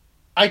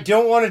I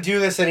don't want to do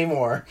this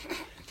anymore.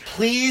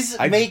 Please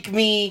make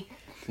me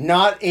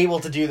not able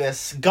to do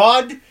this.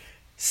 God,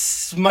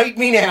 smite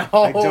me now.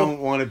 I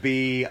don't want to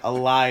be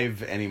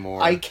alive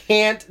anymore. I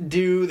can't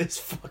do this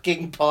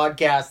fucking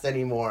podcast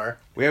anymore.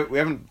 We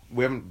haven't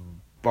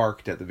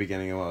barked at the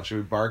beginning of all. Should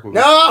we bark?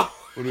 No!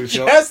 Would we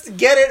feel, just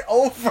get it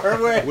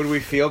over with. Would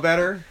we feel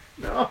better?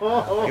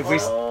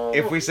 No.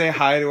 If we say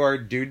hi to our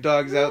dude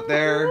dogs out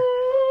there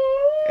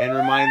and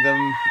remind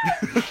them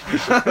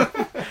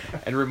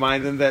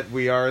that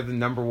we are the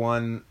number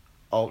one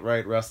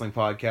alt-right wrestling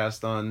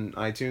podcast on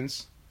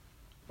iTunes.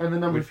 And the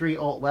number 3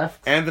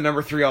 alt-left. And the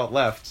number 3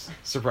 alt-left,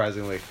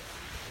 surprisingly.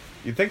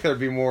 You'd think there'd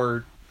be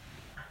more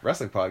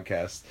wrestling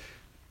podcasts.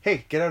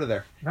 Hey, get out of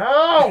there.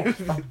 No!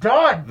 I'm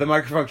done! The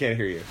microphone can't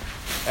hear you.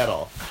 At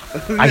all.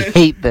 I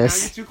hate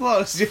this. Now you're too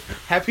close.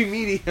 Happy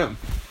medium.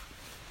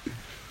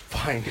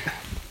 Fine.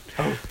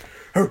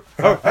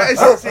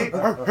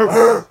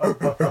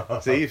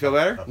 See, you feel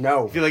better?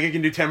 No. You feel like you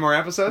can do 10 more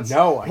episodes?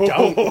 No, I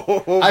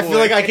don't. I feel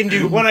like I can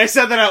do... When I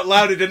said that out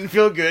loud, it didn't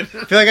feel good.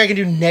 I feel like I can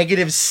do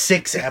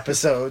 -6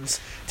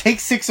 episodes. Take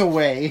 6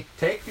 away.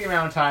 Take the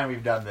amount of time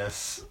we've done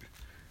this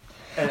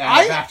and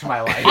add it back to my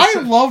life.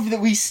 I love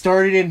that we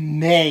started in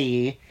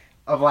May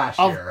of last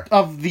year.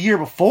 Of the year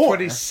before.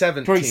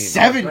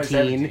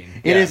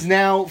 2017. It is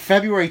now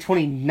February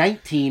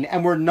 2019,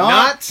 and we're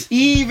not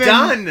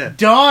even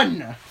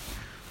done.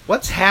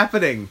 What's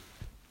happening?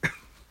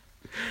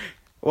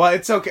 Well,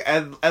 it's okay.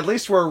 At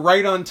least we're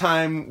right on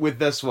time with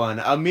this one.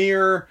 A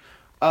mere,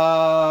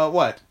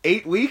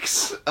 8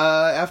 weeks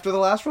after the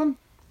last one?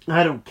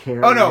 I don't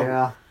care. Oh, no.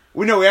 Yeah.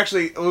 We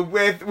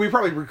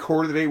probably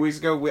recorded it 8 weeks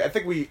ago. I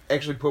think we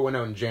actually put one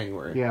out in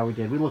January. Yeah, we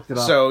did. We looked it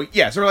up. So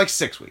we're like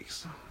 6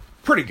 weeks.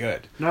 Pretty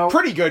good. No.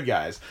 Pretty good,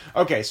 guys.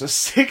 Okay, so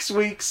 6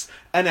 weeks,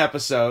 an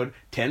episode,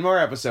 10 more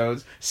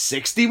episodes,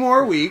 60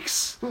 more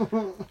weeks.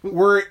 We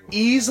are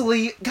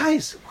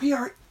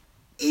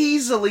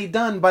easily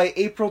done by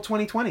April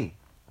 2020.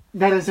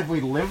 That is if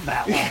we live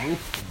that long.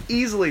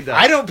 Easily done.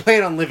 I don't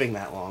plan on living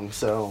that long,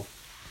 so...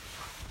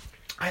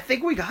 I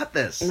think we got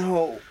this.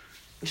 No.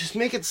 Just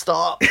make it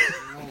stop.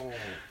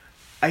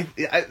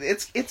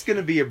 It's going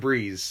to be a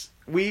breeze.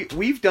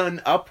 We've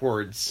done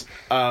upwards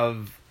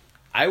of...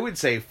 I would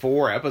say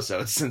 4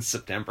 episodes since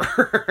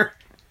September.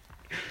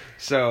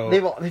 So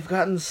they've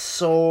gotten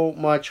so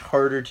much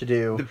harder to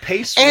do. The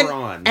pace we're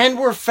on. And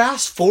we're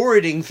fast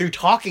forwarding through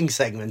talking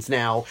segments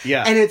now.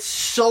 Yeah. And it's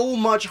so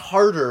much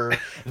harder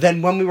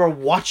than when we were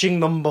watching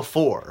them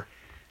before.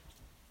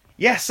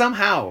 Yeah,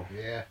 somehow.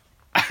 Yeah.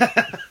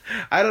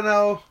 I don't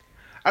know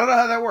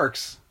how that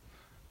works.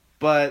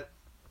 But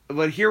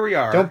here we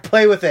are. Don't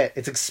play with it.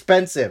 It's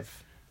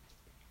expensive.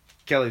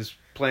 Kelly's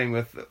playing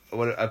with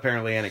what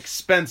apparently an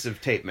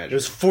expensive tape measure. It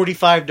was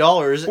 $45.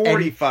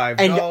 $45.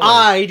 And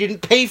I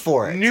didn't pay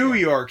for it. New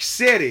York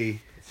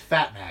City. It's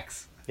Fat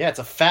Max. Yeah, it's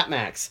a Fat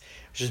Max.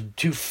 Which is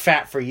too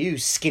fat for you,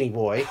 skinny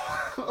boy.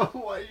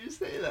 Why did you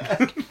say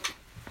that?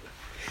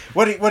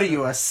 What are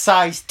you, a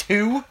size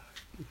 2?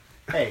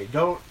 Hey,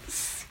 don't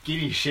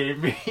skinny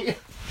shame me.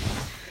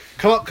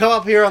 Come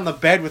up here on the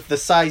bed with the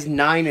size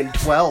 9 and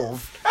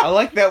 12. I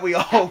like that we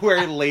all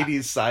wear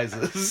ladies'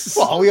 sizes.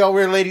 Well, we all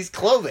wear ladies'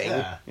 clothing.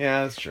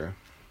 Yeah, that's true.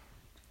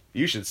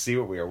 You should see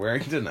what we are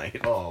wearing tonight.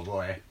 Oh,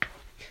 boy.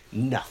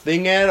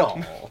 Nothing at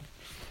all.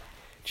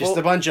 Just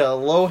a bunch of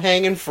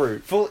low-hanging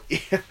fruit. Full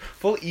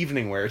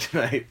evening wear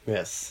tonight.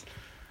 Yes.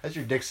 That's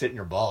your dick sitting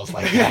your balls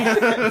like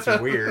that. It's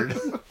weird.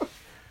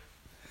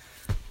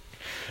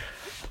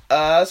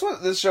 So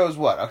this show is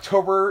what?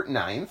 October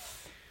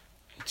 9th,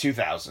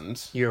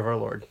 2000. Year of our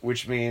Lord.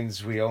 Which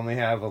means we only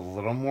have a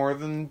little more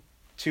than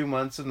 2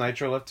 months of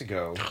Nitro left to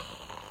go.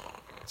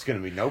 It's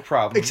going to be no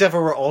problem. Except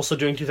for we're also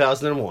doing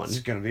 2001. It's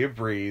going to be a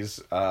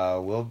breeze.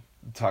 We'll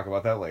talk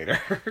about that later.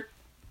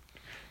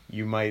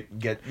 You might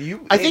get...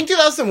 I think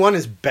 2001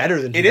 is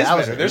better than 2000. It is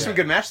better. There's some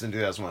good matches in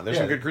 2001. There's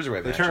some good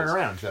cruiserweight matches. They turn it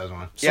around in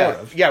 2001. Yeah,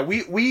 Sort of. yeah.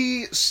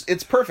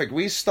 It's perfect.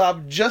 We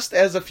stopped just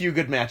as a few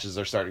good matches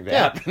are starting to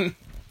happen.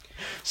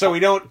 So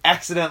we don't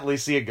accidentally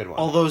see a good one.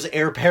 All those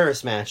Air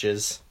Paris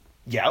matches.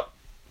 Yep.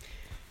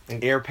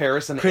 Air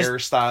Paris and Air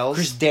Styles.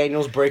 Chris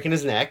Daniels breaking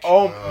his neck.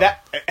 Oh,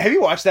 have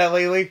you watched that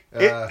lately?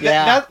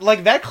 Yeah.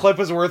 That clip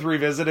is worth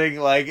revisiting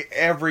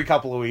every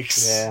couple of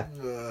weeks. Yeah.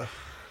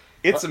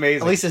 It's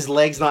amazing. At least his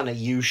leg's not in a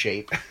U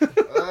shape.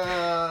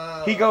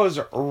 He goes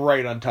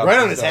right on top. Right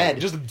of on his head.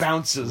 Just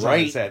bounces on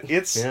his head.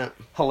 It's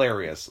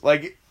hilarious.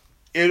 I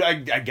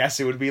guess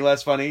it would be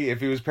less funny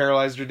if he was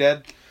paralyzed or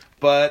dead,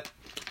 but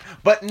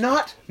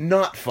not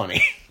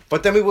funny.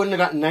 But then we wouldn't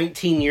have got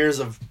 19 years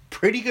of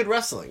pretty good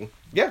wrestling.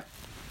 Yeah.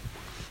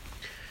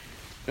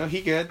 No,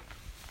 he good.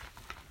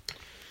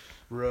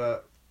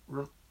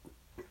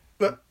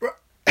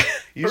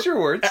 Use your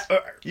words.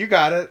 You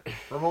got it.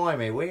 Remind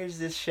me, where's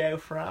this show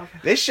from?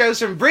 This show's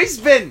from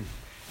Brisbane.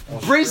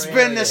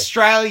 Brisbane,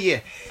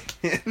 Australia.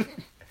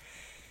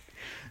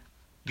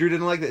 Drew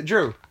didn't like that.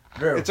 Drew.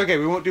 It's okay.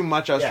 We won't do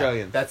much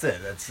Australian. Yeah, that's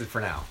it. That's it for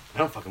now. I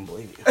don't fucking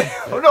believe you.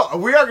 Oh, no.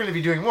 We are going to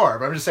be doing more,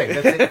 but I'm just saying,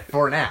 that's it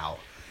for now.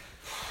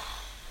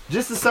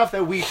 Just the stuff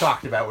that we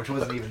talked about, which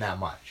wasn't even that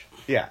much.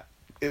 Yeah.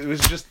 It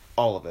was just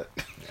all of it.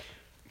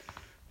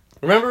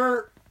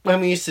 Remember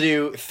when we used to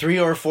do 3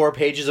 or 4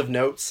 pages of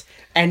notes,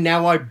 and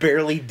now I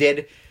barely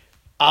did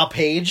a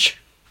page?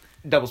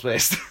 Double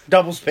spaced.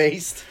 Double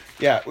spaced.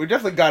 Yeah, we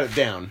definitely got it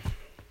down.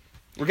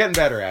 We're getting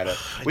better at it.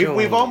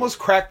 We've almost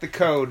cracked the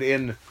code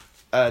in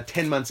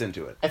 10 months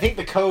into it. I think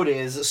the code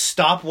is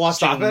stop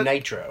watching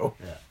Nitro.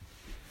 Yeah.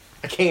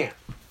 I can't.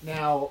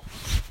 Now,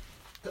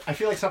 I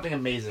feel like something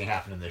amazing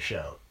happened in this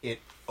show. It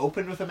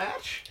opened with a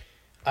match?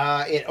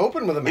 It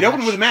opened with a match. It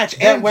opened with a match.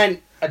 That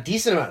went a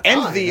decent amount of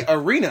time. And the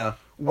arena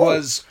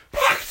was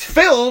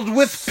filled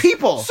with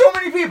people. So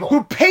many people!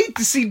 Who paid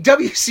to see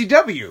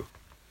WCW.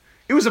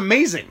 It was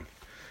amazing.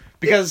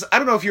 Because I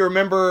don't know if you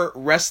remember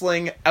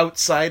wrestling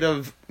outside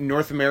of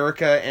North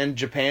America and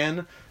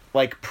Japan,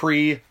 like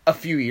a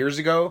few years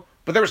ago,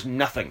 but there was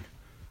nothing.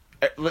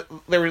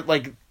 They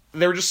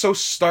were just so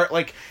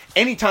like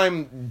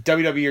anytime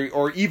WWE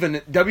or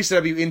even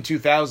WCW in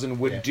 2000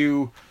 would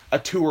do a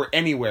tour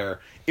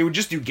anywhere, it would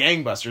just do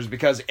gangbusters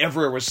because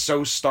everywhere was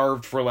so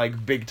starved for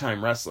like big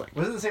time wrestling.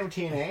 Was it the same with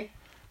TNA?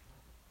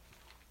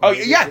 Oh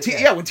yeah,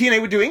 when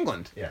TNA would do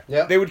England,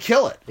 they would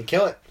kill it. They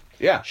kill it.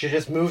 Yeah, should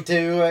just move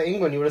to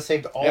England. You would have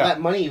saved all that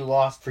money you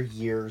lost for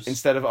years.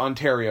 Instead of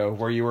Ontario,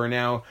 where you are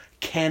now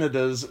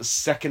Canada's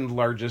second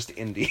largest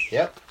indie.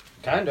 Yep,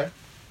 kinda.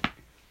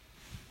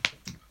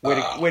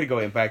 Way to go,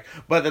 Impact!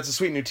 But that's a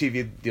sweet new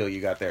TV deal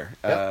you got there.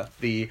 Yep.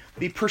 The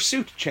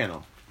Pursuit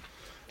channel.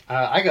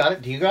 I got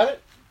it. Do you got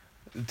it?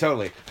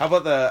 Totally. How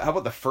about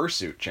the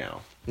Fursuit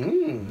channel?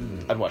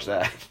 I'd watch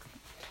that.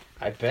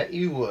 I bet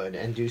you would,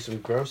 and do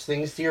some gross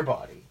things to your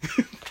body.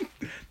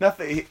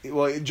 Nothing.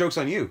 Well, joke's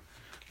on you,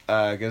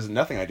 because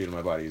nothing I do to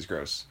my body is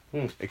gross,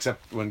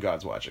 except when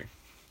God's watching.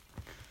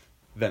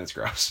 Then it's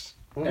gross.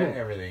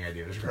 Everything I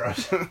do is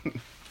gross.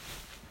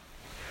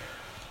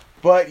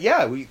 But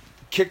yeah, we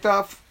kicked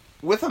off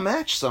with a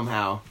match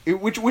somehow,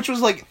 which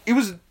was like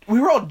we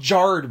were all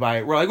jarred by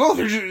it. We're like, oh,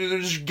 they're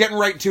just getting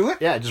right to it.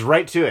 Yeah, just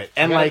right to it,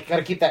 and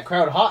gotta keep that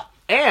crowd hot.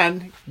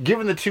 And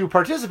given the 2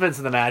 participants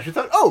in the match, we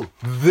thought, oh,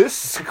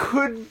 this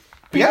could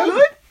be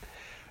good.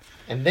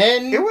 And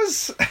then it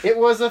was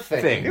a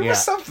thing. It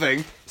was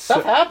something.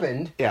 Stuff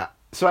happened. Yeah.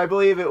 So I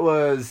believe it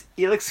was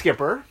Elix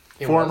Skipper,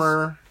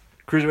 former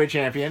Cruiserweight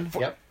champion.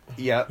 Yep.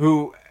 Yeah.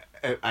 Who,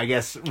 I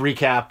guess,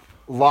 recap,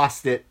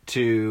 lost it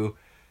to,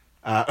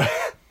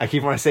 I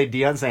keep wanting to say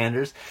Deion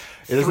Sanders.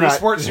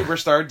 Sport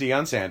superstar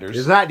Deion Sanders.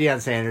 It's not Deion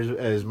Sanders.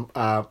 It's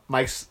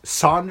Mike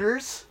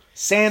Saunders.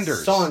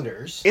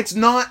 Saunders. It's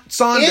not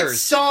Saunders. It's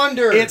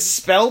Saunders. It's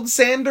spelled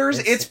Sanders.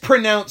 It's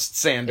pronounced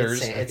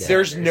Sanders.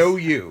 There's no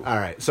U. All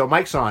right. So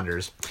Mike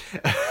Saunders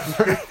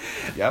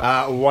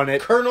Yep. Won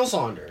it. Colonel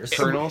Saunders.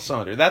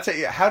 That's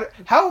it.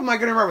 How am I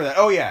going to remember that?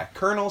 Oh, yeah.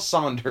 Colonel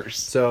Saunders.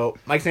 So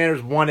Mike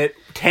Sanders won it,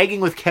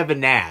 tagging with Kevin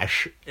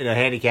Nash in a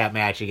handicap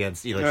match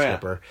against Elix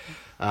Skipper.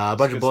 A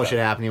bunch of bullshit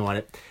happened. He won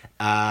it.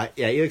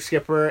 Elix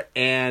Skipper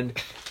and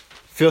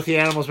Filthy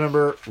Animals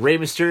member Rey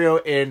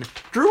Mysterio. And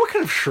Drew, what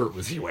kind of shirt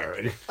was he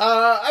wearing?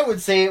 I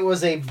would say it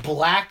was a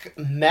black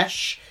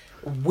mesh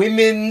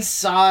women's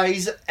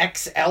size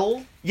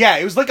XL. Yeah,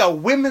 it was like a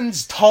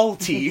women's tall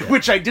tee,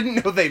 which I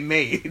didn't know they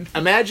made.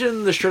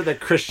 Imagine the shirt that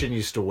Christian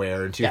used to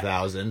wear in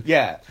 2000.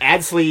 Yeah.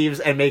 Add sleeves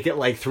and make it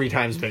like 3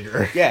 times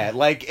bigger. Yeah,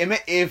 like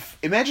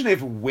imagine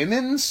if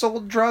women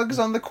sold drugs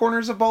on the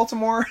corners of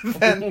Baltimore,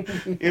 then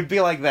it'd be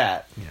like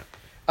that. Yeah.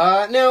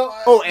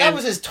 That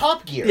was his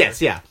top gear.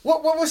 Yes, yeah.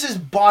 What was his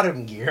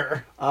bottom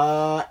gear?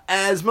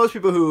 As most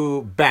people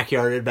who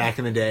backyarded back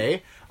in the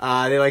day,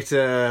 they liked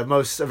a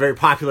very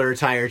popular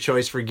attire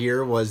choice for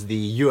gear was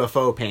the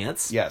UFO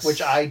pants. Yes.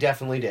 Which I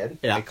definitely did.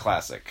 Yeah. A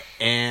classic.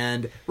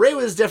 And Ray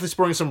was definitely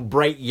sporting some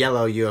bright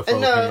yellow UFO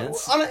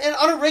pants.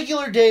 On a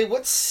regular day,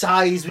 what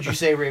size would you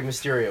say Rey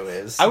Mysterio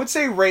is? I would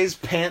say Ray's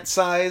pant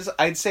size,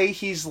 I'd say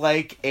he's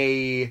like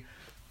a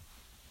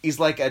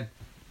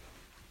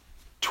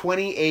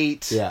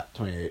 28. Yeah,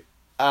 28.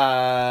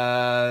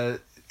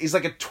 He's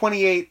like a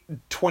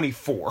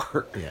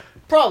 28-24. Yeah.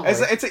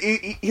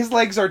 Probably. His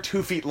legs are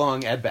 2 feet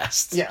long at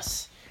best.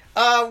 Yes.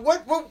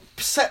 What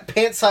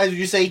pant size would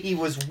you say he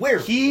was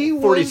wearing? He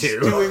 42.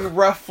 was doing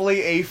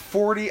roughly a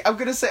 40. I'm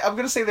gonna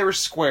say they were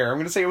square. I'm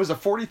gonna say it was a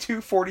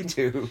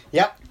 42-42.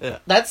 Yep. Yeah.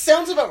 That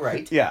sounds about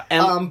right. Yeah.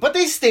 But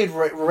they stayed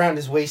right around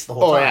his waist the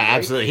whole time. Oh yeah, right?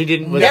 absolutely. He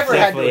didn't never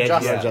had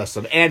to adjust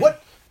them. And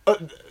what?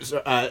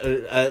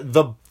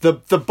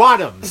 The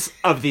bottoms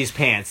of these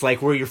pants, like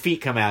where your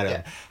feet come out of.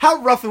 Yeah.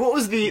 How roughly? What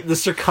was the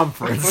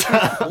circumference?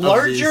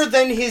 Larger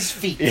than his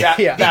feet. Yeah.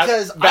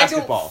 Because I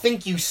don't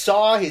think you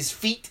saw his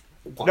feet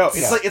once. No,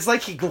 it's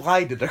like he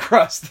glided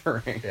across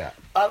the ring. Yeah.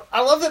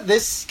 I love that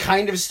this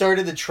kind of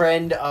started the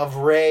trend of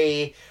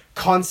Ray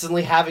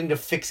constantly having to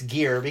fix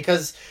gear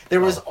because there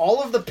was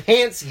all of the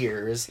pants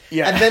years,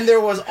 Yeah. and then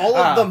there was all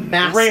of the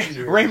mask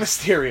years. Rey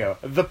Mysterio,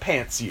 the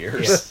pants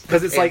years.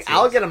 Because it's like,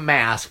 I'll get a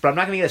mask, but I'm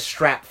not going to get a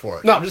strap for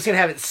it. No. I'm just going to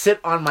have it sit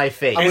on my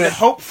face. And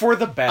hope for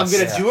the best. I'm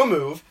going to do a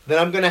move, then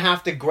I'm going to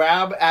have to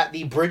grab at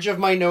the bridge of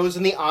my nose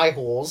and the eye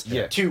holes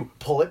to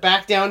pull it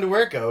back down to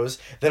where it goes.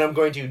 Then I'm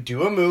going to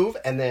do a move,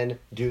 and then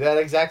do that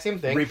exact same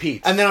thing.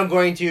 Repeat. And then I'm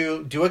going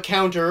to do a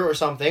counter or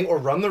something, or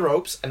run the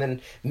ropes, and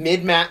then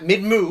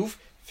mid-move,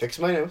 fix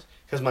my nose,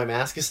 because my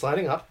mask is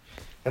sliding up.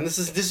 And this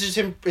is just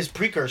his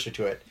precursor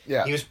to it.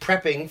 Yeah. He was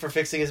prepping for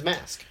fixing his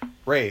mask.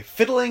 Rey,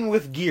 fiddling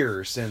with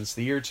gear since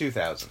the year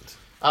 2000.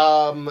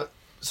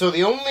 So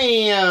the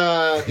only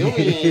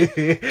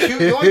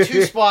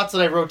two spots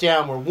that I wrote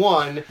down were,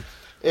 one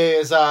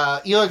is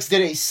Elix did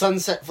a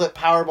sunset flip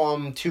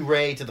powerbomb to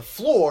Rey to the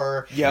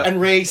floor,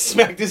 and Rey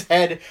smacked his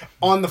head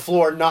on the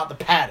floor, not the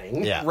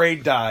padding. Yeah. Rey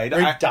died.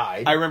 Rey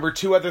died. I remember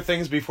two other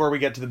things before we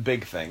get to the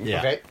big thing.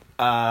 Yeah. Okay.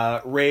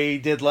 Rey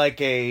did like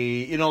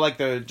a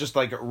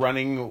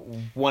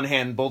running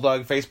one-hand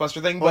bulldog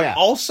facebuster thing, but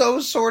also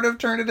sort of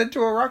turned it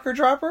into a rocker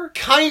dropper.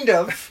 Kind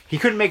of. He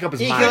couldn't make up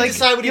his He mind. couldn't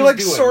decide what he was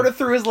doing. Sort of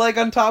threw his leg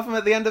on top of him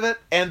at the end of it,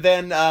 and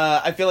then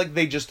I feel like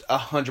they just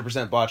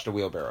 100% botched a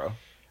wheelbarrow.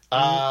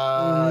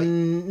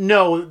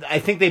 No, I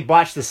think they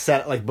botched the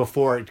set like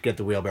before it to get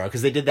the wheelbarrow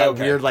because they did that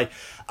weird like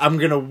I'm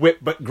gonna whip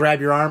but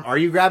grab your arm. Are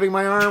you grabbing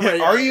my arm?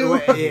 Are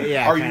you?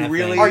 Yeah. Are you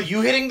really? Are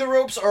you hitting the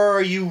ropes or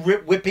are you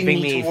whipping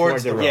me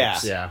towards the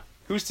ropes? Yeah.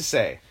 Who's to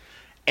say?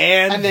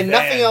 And then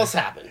nothing else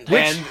happened.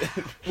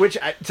 Which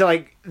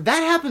that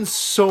happens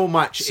so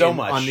much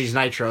on these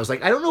Nitros.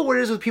 Like I don't know what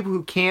it is with people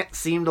who can't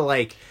seem to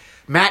like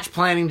match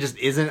planning just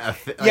isn't a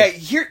thing. Like,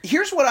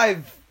 here's what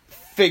I've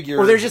figured.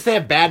 Or they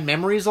have bad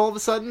memories all of a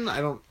sudden.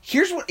 I don't.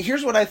 Here's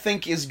what I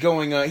think is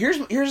going on. Here's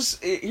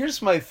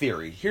my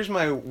theory. Here's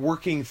my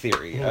working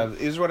theory.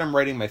 Is what I'm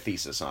writing my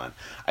thesis on.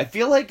 I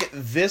feel like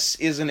this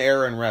is an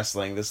era in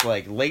wrestling, this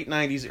like late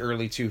 '90s,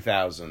 early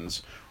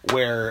 2000s,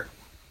 where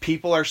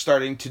people are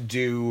starting to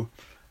do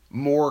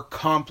more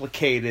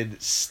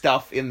complicated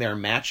stuff in their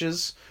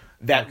matches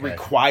that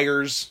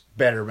requires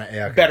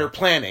better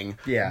planning.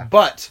 Yeah,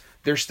 but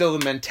there's still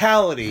the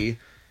mentality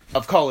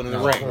of calling in the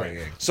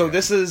ring. So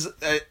this is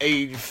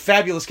a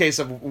fabulous case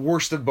of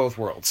worst of both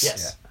worlds.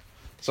 Yes. Yeah.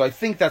 So I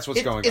think that's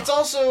what's going on. It's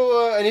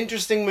also an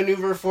interesting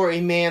maneuver for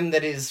a man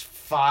that is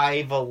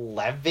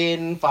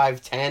 5'11",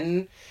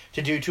 5'10",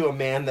 to do to a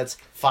man that's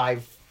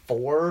 5'4",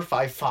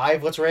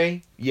 5'5". What's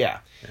Rey? Yeah.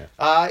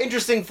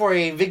 Interesting for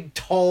a big,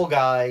 tall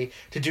guy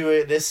to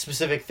do this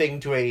specific thing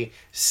to a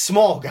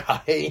small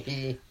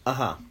guy.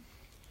 Uh-huh.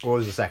 What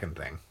was the second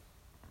thing?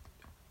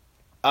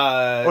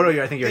 I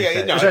think you already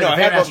said it. I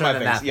had both my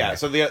things. Yeah,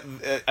 so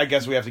I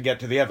guess we have to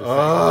get to the other thing.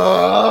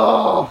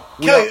 Oh!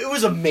 Kelly, it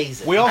was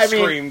amazing. We all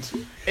screamed.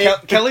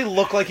 Kelly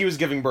looked like he was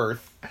giving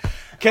birth.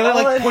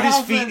 Kelly put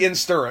his feet in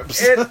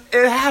stirrups. It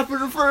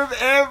happened for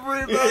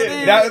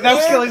everybody. That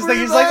was Kelly's thing.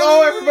 He's like,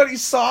 oh, everybody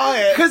saw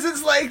it. Because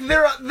it's like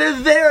they're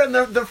there and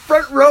the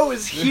front row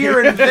is here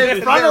and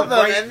in front of them.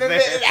 Right, and then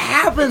it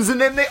happens and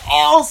then they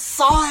all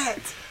saw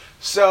it.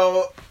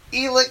 So,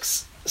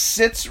 Elix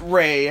sits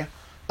Rey.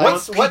 He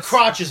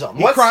crotches him.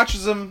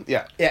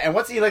 Yeah. Yeah, and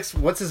what's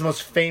his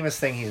most famous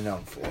thing he's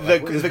known for?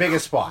 His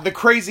biggest spot. The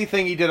crazy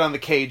thing he did on the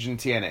cage in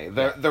TNA.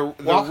 The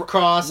walk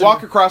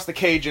across the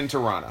cage in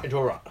Tirana.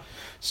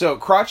 So,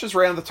 crotches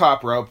Rey on the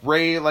top rope.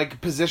 Rey,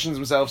 positions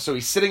himself so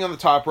he's sitting on the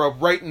top rope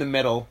right in the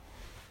middle,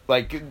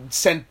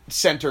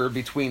 center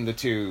between the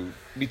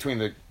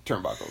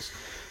turnbuckles.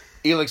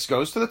 Elix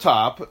goes to the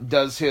top,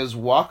 does his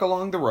walk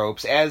along the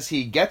ropes. As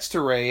he gets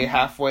to Rey,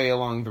 halfway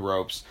along the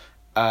ropes,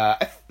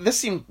 this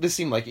seemed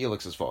like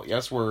Elix's fault.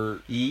 Yes,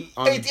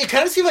 it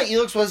kind of seemed like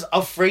Elix was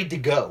afraid to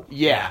go.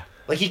 Yeah,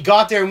 like he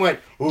got there and went,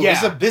 "Ooh,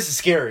 this is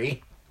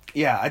scary."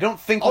 Yeah, I don't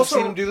think we've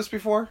seen him do this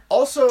before.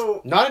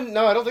 Also, no,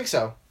 I don't think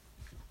so.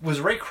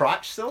 Was Rey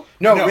crotch still?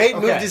 No, Rey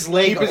moved his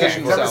leg. He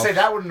positioned himself. I was going to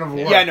say that wouldn't have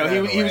worked. Yeah, no,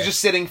 he was just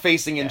sitting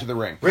facing into the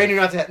ring. Rey knew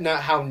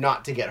how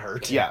not to get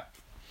hurt. Yeah.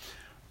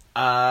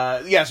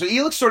 So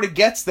Elix sort of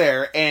gets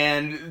there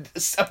and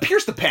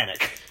appears to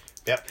panic.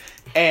 Yep.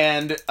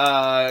 And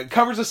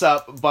covers us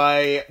up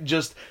by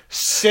just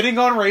sitting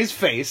on Rey's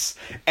face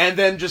and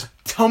then just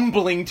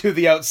tumbling to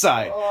the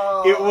outside.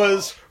 Oh. It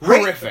was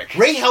horrific.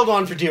 Rey held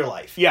on for dear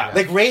life. Yeah.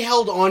 Rey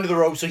held on to the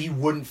rope so he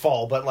wouldn't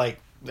fall, but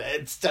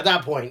it's at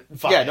that point,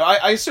 fine. Yeah, no,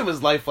 I assume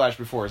his life flashed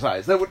before his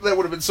eyes. That would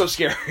have been so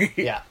scary.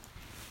 Yeah.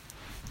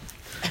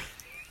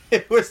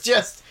 It was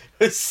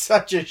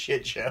such a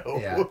shit show.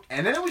 Yeah.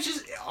 And then it was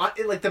just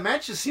the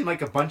match just seemed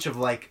like a bunch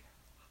of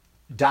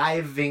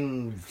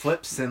diving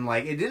flips and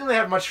it didn't really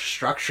have much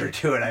structure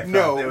to it. I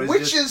felt it was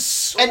which is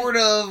sort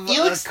of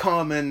a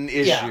common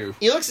issue.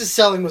 Yeah. Elix's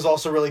selling was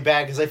also really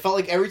bad because I felt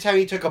like every time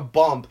he took a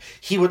bump,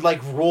 he would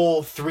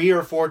roll 3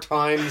 or 4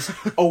 times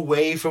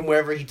away from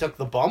wherever he took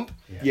the bump.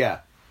 Yeah.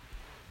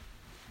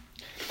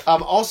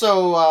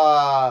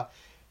 Also,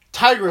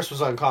 Tigress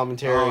was on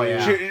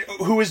commentary.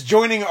 Who is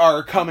joining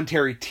our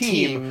commentary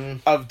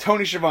team of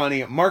Tony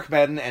Schiavone, Mark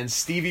Madden, and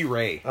Stevie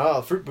Ray.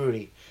 Oh, Fruit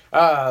Booty.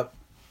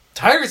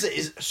 Tigress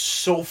is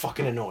so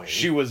fucking annoying.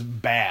 She was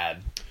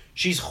bad.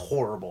 She's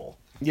horrible.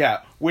 Yeah,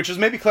 which is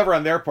maybe clever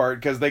on their part,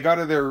 because they got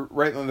her there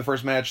right in the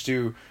first match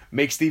to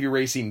make Stevie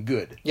Ray seem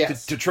good.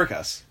 Yes. To trick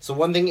us. So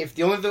one thing, if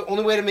the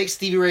only way to make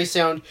Stevie Ray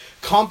sound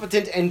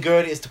competent and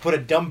good is to put a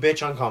dumb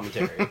bitch on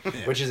commentary,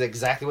 which is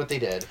exactly what they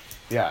did.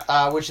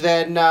 Yeah. Which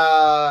then,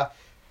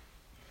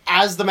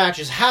 as the match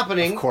is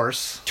happening, Of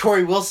course.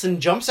 Tori Wilson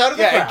jumps out of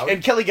the crowd.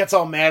 And Kelly gets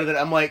all mad at it.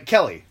 I'm like,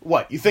 Kelly,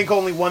 what? You think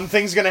only one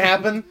thing's gonna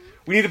happen?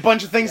 We need a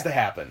bunch of things to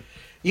happen.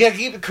 You gotta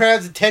keep the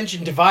crowd's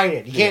attention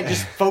divided. You can't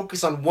just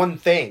focus on one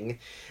thing.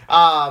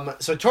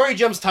 So Tori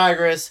jumps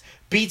Tigress,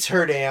 beats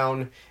her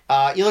down.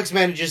 Elix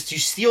manages to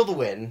steal the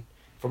win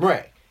from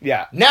Ray.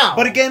 Yeah. Now...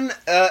 But again,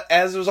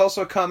 as was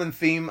also a common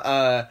theme,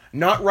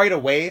 not right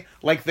away.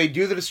 Like, they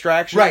do the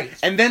distraction. Right.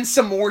 And then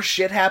some more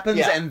shit happens,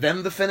 Yeah. and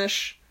then the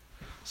finish.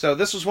 So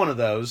this was one of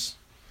those.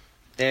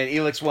 And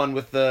Elix won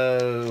with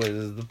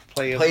the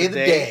play of the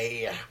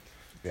day.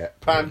 Yeah.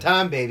 Prime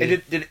time,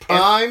 baby. Did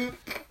Prime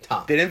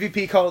time. Did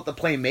MVP call it the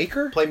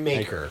Playmaker?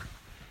 Playmaker.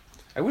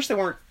 I wish they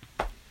weren't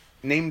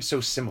named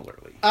so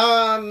similarly.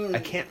 I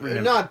can't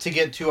remember. Not to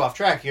get too off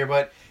track here,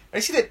 but I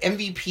see that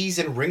MVP's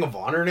in Ring of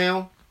Honor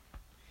now,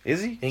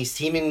 Is he? and he's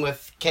teaming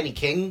with Kenny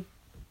King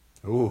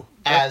Ooh.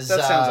 as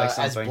That sounds like as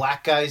something.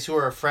 black guys who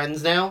are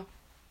friends now.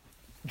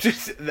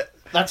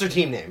 That's their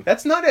team name.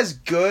 That's not as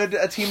good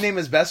a team name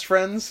as Best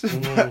Friends,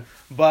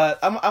 but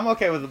I'm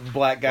okay with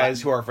black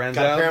guys who are friends.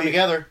 Gotta now. pair 'em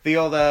together. The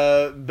old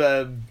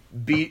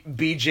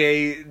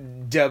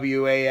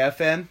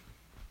BJWAFN,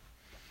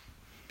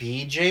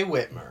 BJ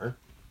Whitmer.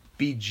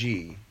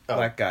 BG, Oh.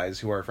 black guys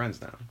who are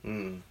friends now.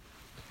 Mm.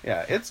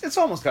 Yeah, it's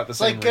almost got the It's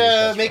same. like ring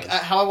as Best make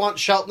Friends. how I want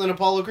Shelton and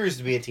Apollo Crews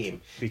to be a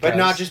team, but Because-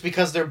 not just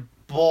because they're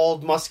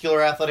bald,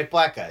 muscular, athletic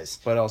black guys.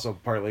 But also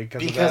partly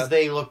because Because of that.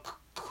 they look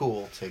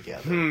cool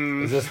together.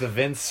 Is this the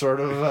Vince sort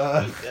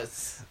of...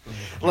 Yes.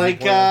 Like,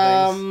 We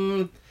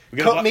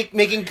got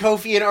making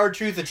Kofi and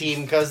R-Truth a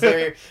team because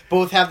they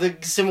both have the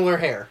similar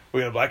hair.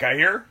 we got a black guy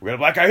here. We got a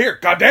black guy here.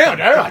 Goddamn!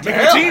 Make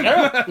a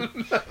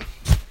team.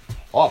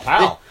 Oh,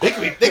 pal. They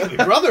could be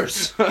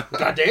brothers.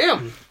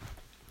 Goddamn.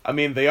 I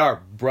mean, they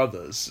are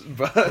brothers,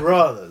 but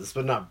Brothers,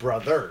 but not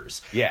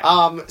brothers.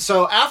 Yeah.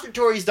 So after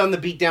Tori's done the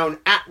beatdown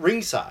at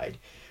ringside,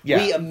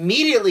 we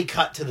immediately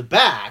cut to the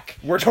back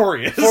we're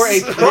Torious for a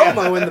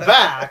promo in the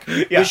back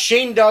Yeah. with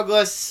Shane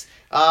Douglas,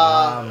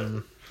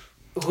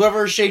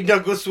 whoever Shane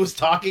Douglas was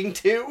talking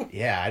to.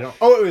 Yeah, I don't...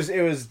 Oh,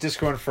 it was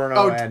Disco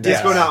Inferno and...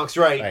 Disco and Alex,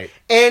 right.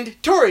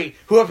 And Tori,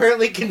 who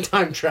apparently can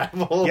time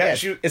travel. Yeah,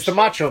 It's the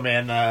Macho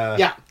Man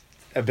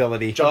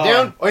ability. Jump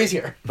down. Oh, he's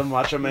here. The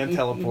Macho Man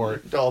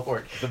teleport.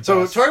 Teleport. The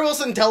So best. Tori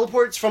Wilson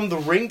teleports from the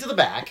ring to the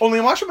back.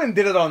 Only Macho Man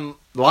did it on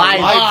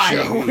Live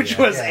show, which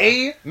was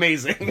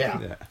amazing.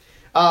 Yeah.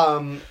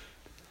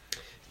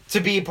 To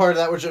be part of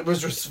that, which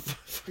was just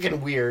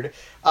fucking weird.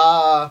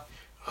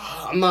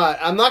 I'm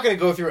not going to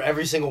go through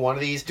every single one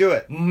of these. Do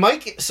it.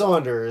 Mike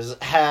Saunders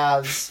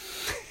has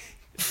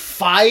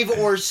 5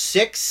 or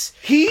 6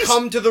 He's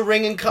come to the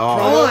ring and cut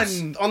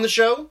promos on the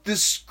show. The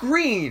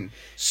screen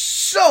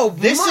so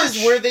This much.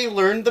 is where they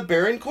learned the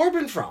Baron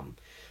Corbin from.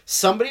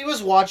 Somebody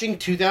was watching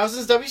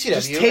 2000s WCW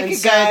Just take and a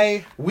said,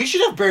 guy- we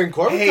should have Baron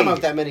Corbin Hey, come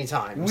out that many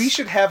times. We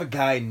should have a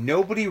guy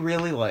nobody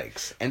really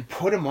likes and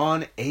put him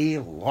on a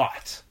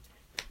lot.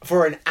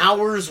 For an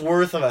hour's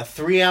worth of a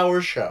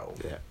 3-hour show.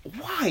 Yeah.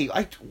 Why?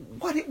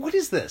 What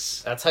is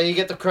this? That's how you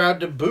get the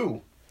crowd to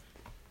boo.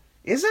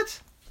 Is it?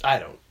 I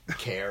don't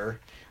care.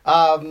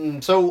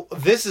 So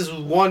this is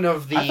one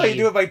of the... I thought you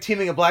do it by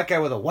teaming a black guy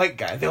with a white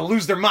guy. They'll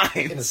lose their minds.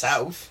 in the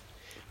South.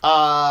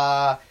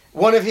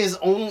 One of his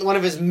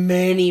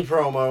many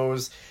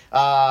promos.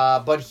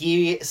 But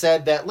he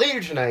said that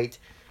later tonight,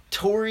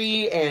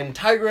 Tori and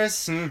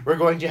Tigress were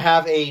going to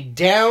have a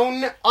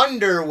down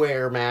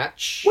underwear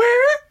match.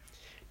 Where?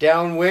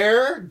 Down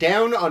where?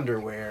 Down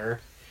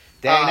underwear.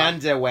 Down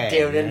underwear.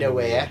 Down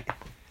underwear.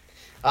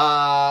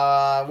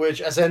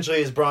 Which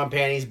essentially is bra and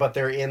panties, but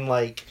they're in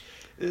like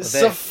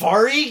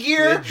safari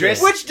gear,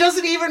 which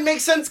doesn't even make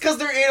sense because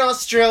they're in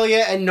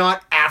Australia and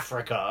not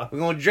Africa. We're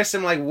gonna dress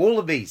them like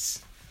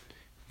wallabies.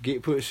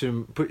 Put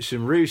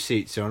some roo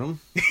seats on them.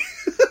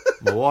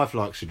 My wife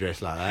likes to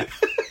dress like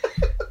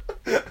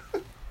that.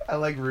 I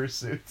like roo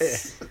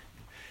suits.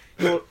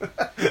 Got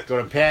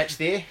a patch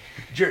there.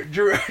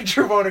 Drew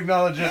won't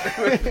acknowledge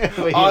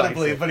it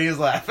audibly, but he is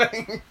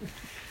laughing.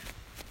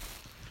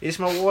 It's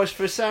my wife's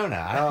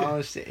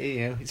persona.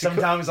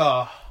 Sometimes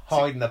I'll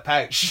hide in the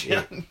pouch.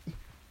 Yeah.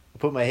 I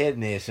put my head in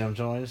there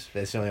sometimes.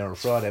 That's only on a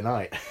Friday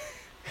night.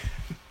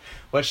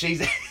 But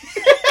she's...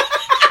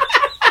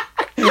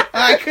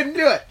 I couldn't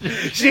do it.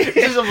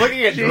 I'm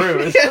looking at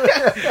Drew.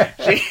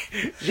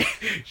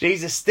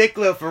 She's a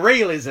stickler for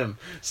realism,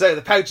 so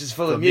the pouch is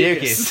full of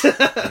mucus. All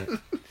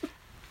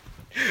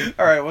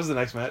right, what's the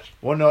next match?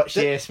 One night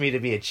she asked me to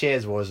be a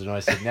Chaz was, and I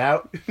said,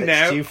 no,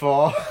 that's No. too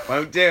far.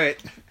 Won't do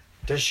it.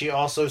 Does she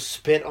also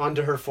spit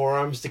onto her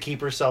forearms to keep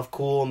herself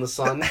cool in the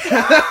sun?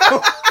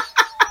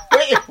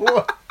 Wait,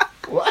 what?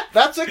 What?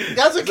 That's what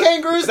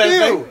kangaroos that do.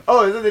 thing?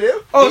 Oh, is that they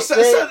do? Oh,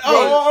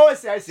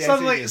 I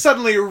see.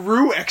 Suddenly a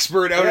Roo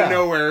expert out of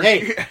nowhere.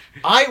 Hey,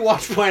 I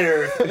watch Planet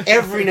Earth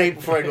every night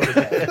before I go to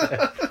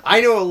bed.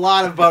 I know a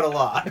lot about a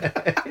lot.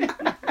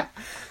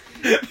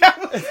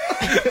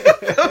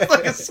 That was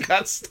like a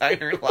Scott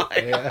Steiner line.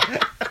 Yeah.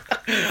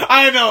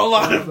 I know a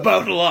lot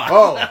about a lot.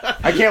 Oh,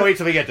 I can't wait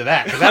till we get to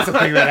that, because that's a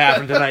thing that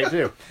happened tonight,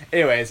 too.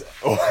 Anyways,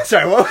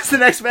 sorry, what was the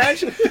next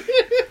match?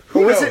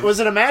 Was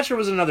it a match or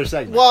was it another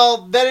segment?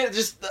 Well, then it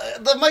just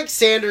the Mike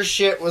Sanders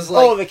shit was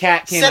like the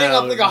cat came setting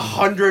out. up like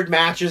 100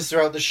 matches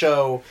throughout the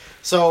show.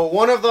 So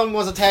one of them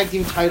was a tag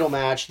team title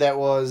match that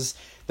was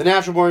the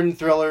Natural Born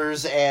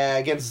Thrillers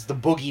against the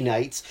Boogie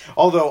Knights.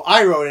 Although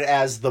I wrote it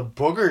as the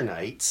Booger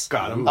Knights.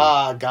 Got him.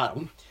 Got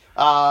him.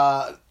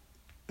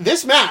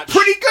 This match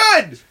Pretty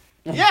good.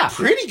 Yeah.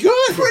 pretty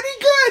good. Pretty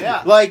good.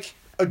 Yeah. Like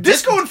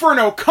Disco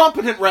Inferno,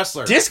 competent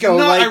wrestler. Disco,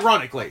 not like,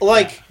 ironically.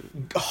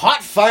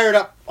 hot fired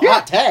up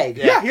hot tag.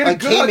 Yeah, he had a like,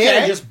 good came hot in tag.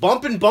 and just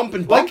bumping.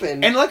 Like,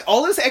 and like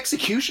all his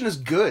execution is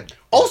good.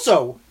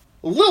 Also,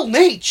 Lil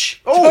Nate.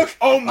 Oh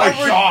took my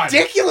a God.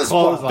 ridiculous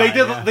bump.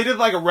 Clothesline. They did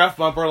like a ref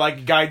bump where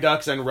like guy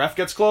ducks and ref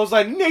gets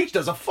clothesline. Nate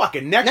does a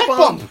fucking neck Neck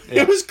bump. bump.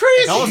 It was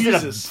crazy. He almost did a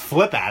Jesus.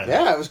 flip out of it.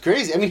 Yeah, it was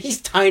crazy. I mean,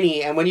 he's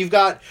tiny, and when you've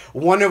got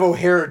one of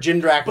O'Hare or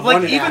Jindrak But like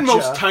running even at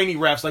most ya- tiny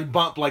refs like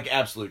bump like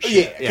absolute yeah,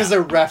 shit. because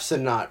they're refs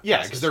and not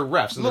Yeah, because they're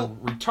refs and Lil-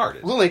 they're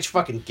retarded. Lil Nate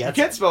fucking You gets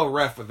can't it. spell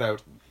ref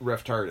without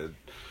ref-tarded.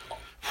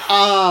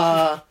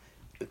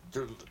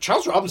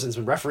 Charles Robinson's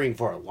been refereeing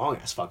for a long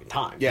ass fucking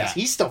time. Yeah.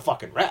 he's still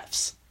fucking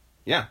refs.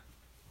 Yeah.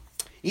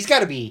 He's got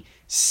to be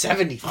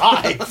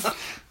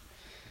 75.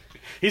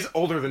 He's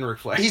older than Ric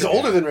Flair. He's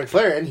older than Ric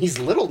Flair, and he's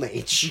Little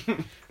Nate.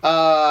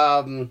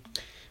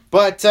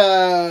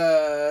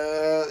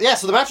 Yeah,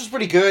 so the match was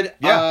pretty good.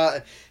 Yeah.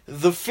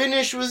 The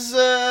finish was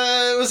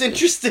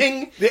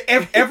interesting.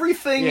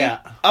 Everything Yeah.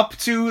 up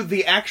to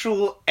the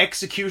actual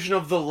execution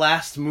of the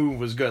last move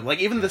was good. Like,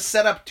 even the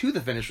setup to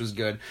the finish was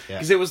good. Yeah.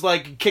 Because it was,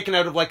 like, kicking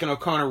out of, like, an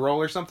O'Connor roll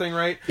or something,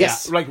 right?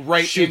 Yes. Like,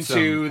 right Shoots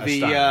into him a the,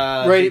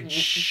 stun. Right. the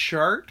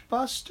chart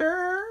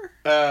buster?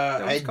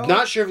 I'm called?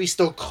 not sure if he's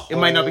still called. It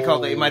might not be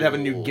called that. It might have a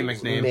new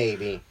gimmick name.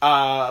 Maybe.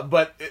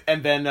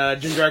 And then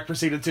Jindrak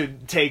proceeded to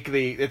take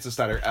it's a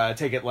stutter,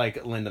 take it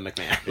like Linda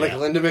McMahon. Like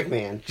Linda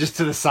McMahon. Just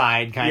to the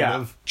side, kind Yeah.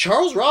 of.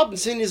 Charles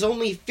Robinson is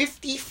only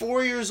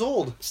 54 years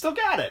old. Still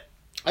got it.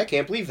 I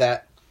can't believe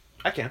that.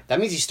 I can. That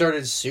means he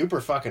started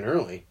super fucking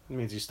early. It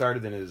means he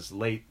started in his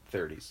late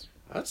 30s.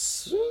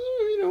 That's,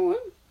 you know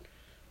what?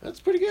 That's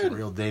pretty good.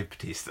 Real Dave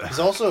Bautista. He's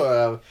also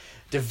a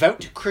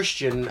devout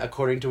Christian,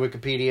 according to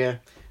Wikipedia.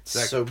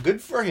 Sick. So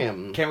good for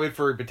him. Can't wait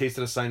for Batista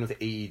to sign with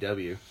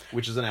AEW,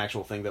 which is an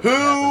actual thing that might Who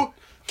happen.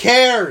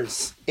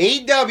 cares?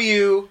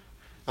 AEW.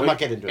 I'm not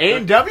getting into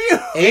it. A&W?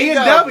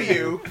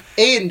 AEW?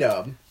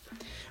 A&W.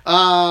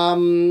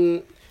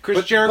 Chris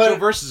But- Jericho but-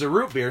 versus a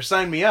root beer.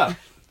 Sign me up.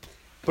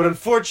 But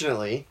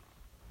unfortunately,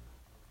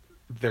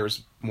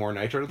 There's more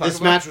Nitro to talk this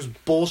about. match was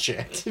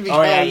bullshit. Because,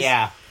 Oh,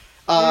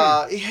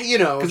 yeah. you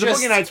know, Because the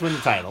Boogie Knights win the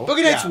title.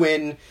 Boogie Knights Yeah.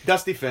 win.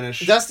 Dusty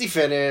finish. Dusty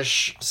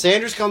finish.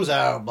 Sanders comes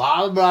out.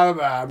 Blah, blah,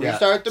 blah, blah. Yeah.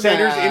 Restart the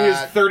Sanders match. in his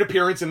third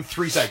appearance in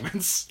 3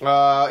 segments.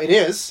 It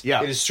is.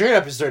 Yeah. It is straight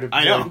up his third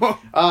I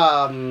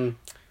know.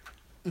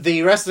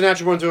 The rest of the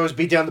Natural Born Thrillers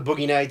beat down the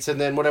Boogie Knights, and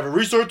then whatever,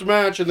 restart the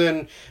match, and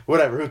then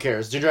whatever, who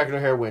cares? Jindrak and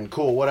O'Hare win,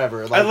 cool,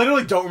 whatever. I Like,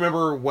 literally don't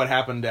remember what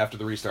happened after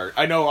the restart.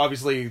 I know,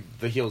 obviously,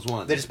 the heels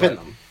won. They just but- pinned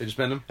them. They just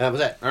pinned them? that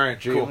was it. All right,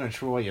 Drew, cool. I'm going to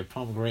throw your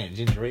pomegranate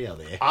ginger ale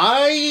there.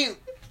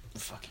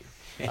 Fuck you.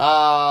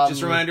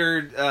 Just a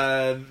reminder,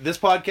 this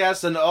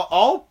podcast and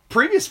all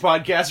previous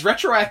podcasts,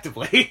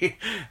 retroactively,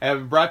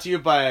 have brought to you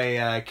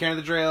by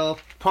Canada Drail,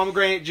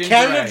 Pomegranate Ginger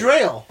Canada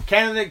Ale. Drail.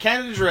 Canada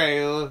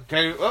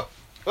Drail.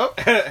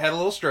 Had a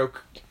little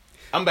stroke.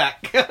 I'm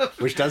back.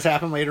 Which does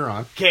happen later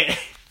on.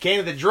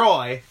 Canada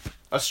Dry,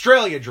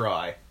 Australia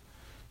Dry,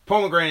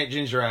 Pomegranate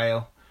Ginger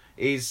Ale.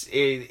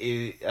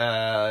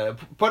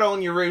 Put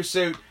on your roo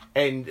suit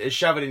and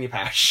shove it in your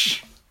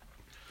pash.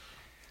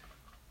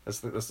 That's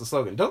the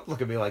slogan. Don't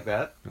look at me like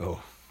that.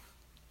 Oh.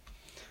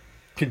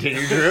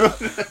 Continue, Drew.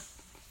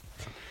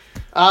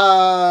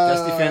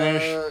 Dusty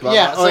finish. Blah,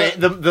 yeah. Oh, So, yeah,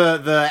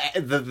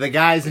 the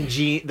guys in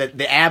jeans,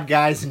 the ab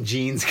guys in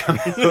jeans come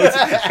out.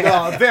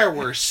 Oh, there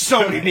were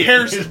so many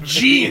pairs of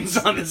jeans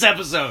on this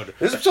episode.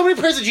 there's so many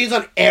pairs of jeans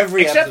on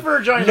every Except episode.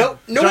 for Johnny. No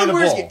Johnny one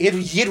wears. Bull.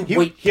 He had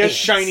white. He has pants.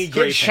 shiny Good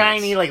gray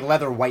shiny pants. like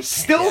leather white.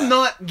 Still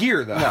not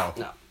gear though. No.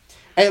 No.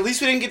 At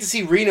least we didn't get to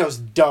see Reno's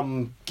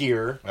dumb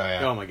gear. Oh,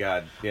 yeah. Oh my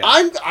god. Yeah.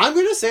 I'm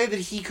gonna say that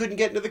he couldn't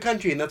get into the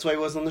country, and that's why he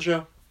wasn't on the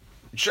show.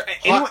 Sure,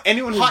 Hot-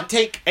 anyone hot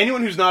take.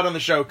 Anyone who's not on the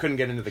show couldn't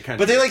get into the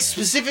country. But they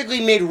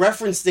specifically made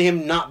reference to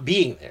him not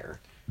being there.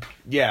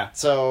 Yeah.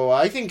 So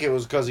I think it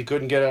was because he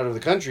couldn't get out of the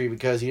country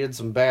because he did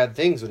some bad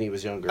things when he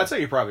was younger. I'd say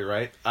you're probably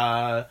right.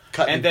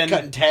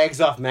 Cutting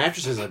tags off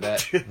mattresses, I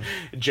bet.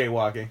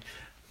 Jaywalking.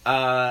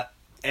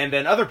 And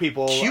then other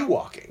people...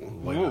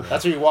 Q-walking. Ooh.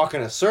 That's where you walk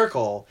in a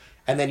circle,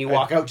 and then you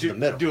walk out to the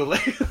middle. Do a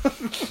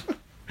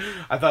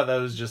I thought that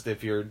was just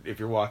if you're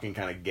walking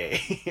kind of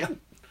gay.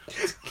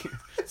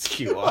 That's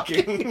cue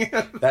walking.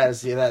 That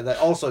is that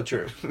also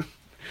true.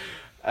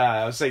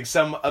 I was saying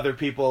some other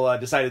people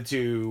decided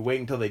to wait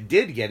until they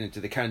did get into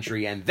the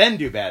country and then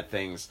do bad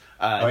things.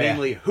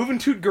 Namely,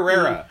 Juventud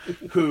Guerrera,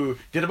 who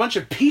did a bunch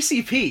of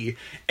PCP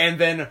and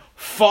then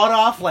fought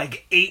off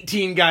like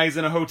 18 guys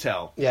in a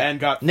hotel and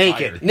got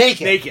naked. fired.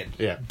 Naked.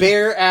 Yeah.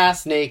 Bare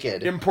ass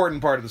naked.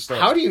 Important part of the story.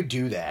 How do you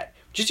do that?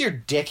 Just your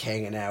dick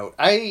hanging out.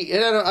 I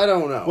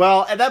don't know.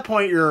 Well, at that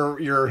point,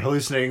 you're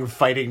hallucinating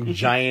fighting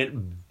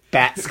giant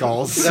bat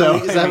skulls. Is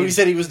that what you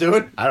said he was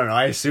doing? I don't know.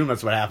 I assume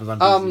that's what happens on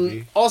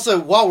PCP. Also,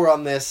 while we're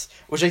on this,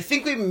 which I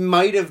think we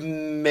might have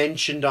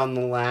mentioned on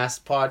the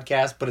last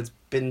podcast, but it's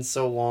been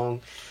so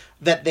long,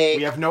 that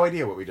we have no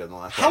idea what we did in the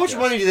last How much podcast.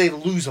 money do they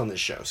lose on this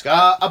show,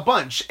 Scott? A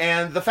bunch.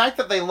 And the fact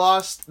that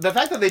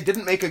they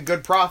didn't make a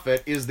good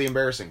profit is the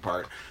embarrassing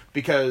part.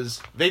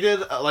 Because they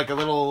did like a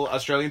little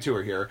Australian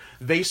tour here.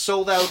 They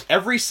sold out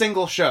every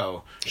single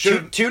show. Two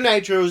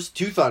Nitros,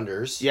 2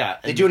 Thunders. Yeah.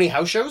 They do any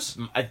house shows?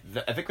 I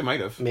think they might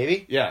have.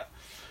 Maybe? Yeah.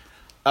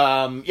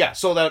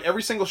 Sold out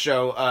every single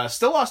show.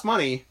 Still lost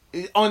money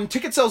on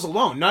ticket sales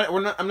alone.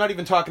 I'm not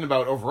even talking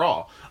about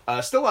overall.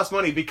 Still lost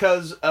money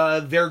because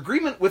their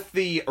agreement with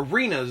the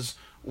arenas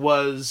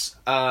was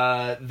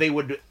they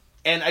would,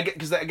 and I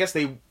guess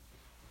they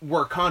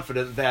were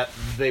confident that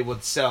they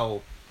would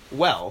sell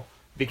well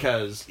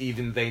because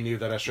even they knew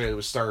that Australia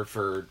was starved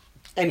for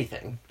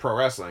anything pro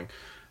wrestling.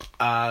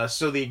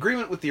 So the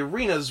agreement with the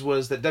arenas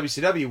was that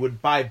WCW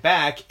would buy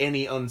back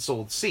any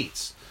unsold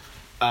seats.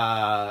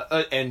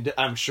 And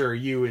I'm sure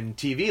you in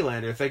TV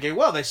land are thinking,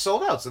 well, they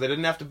sold out, so they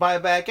didn't have to buy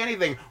back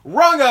anything.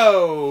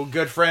 Wrongo,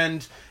 good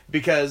friend,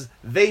 because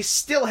they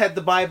still had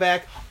to buy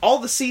back all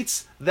the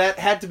seats that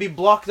had to be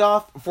blocked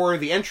off for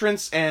the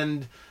entrance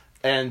and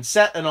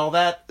set and all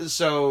that,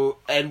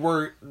 and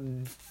were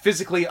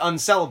physically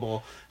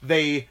unsellable.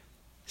 They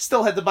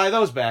still had to buy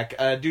those back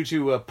due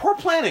to poor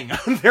planning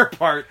on their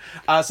part,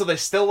 so they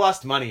still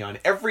lost money on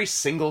every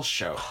single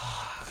show.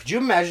 Could you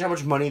imagine how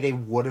much money they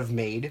would have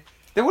made?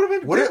 They would have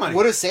made good money.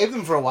 Would have saved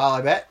them for a while,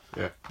 I bet.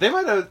 Yeah. They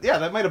might have,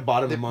 that might have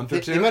bought them a month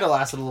or two. They might have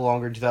lasted a little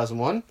longer in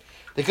 2001.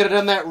 They could have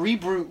done that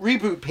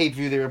reboot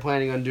pay-per-view they were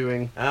planning on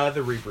doing.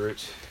 The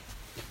reboot.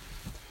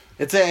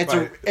 It's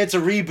a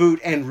reboot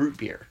and root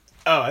beer.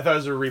 Oh, I thought it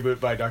was a reboot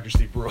by Dr.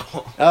 Steve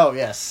Brule. Oh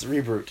yes,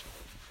 reboot.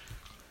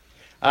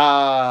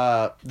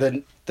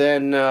 Then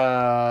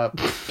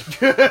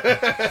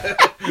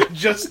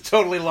Just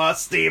totally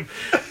lost steam.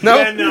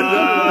 No.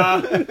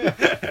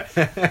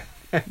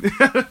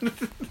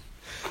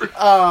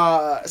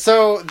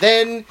 So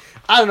then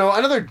I don't know.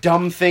 Another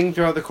dumb thing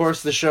throughout the course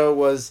of the show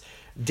was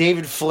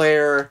David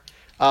Flair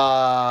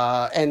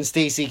and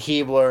Stacy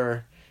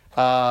Keibler.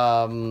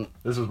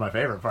 This was my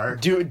favorite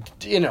part. Doing.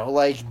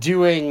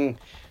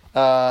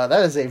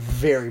 That is a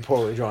very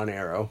poorly drawn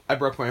arrow. I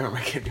broke my arm.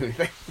 I can't do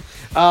anything.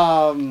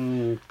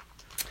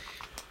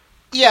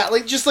 Yeah,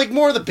 just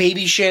more of the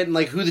baby shit and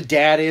who the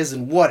dad is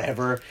and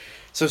whatever.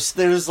 So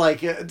there's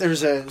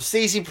a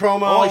Stacy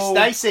promo. Oh,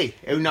 Stacy,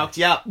 who knocked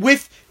you out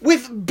with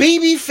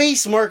baby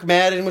face Mark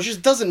Madden, which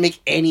just doesn't make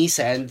any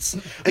sense.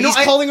 He's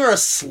calling her a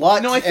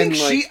slut. No, I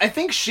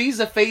think she's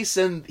a face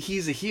and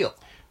he's a heel.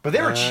 But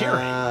they were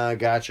cheering.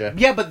 Gotcha.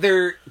 Yeah, but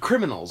they're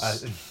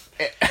criminals.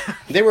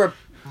 They were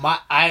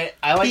I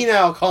like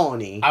penile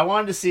colony. I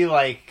wanted to see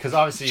because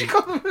obviously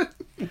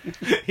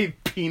He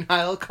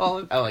penile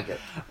Colin. I like it.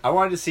 I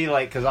wanted to see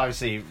because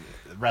obviously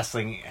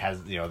wrestling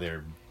has they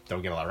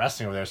don't get a lot of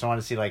wrestling over there, so I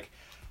wanted to see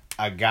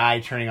a guy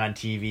turning on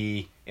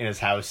TV in his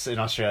house in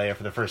Australia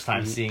for the first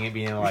time, seeing it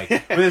being with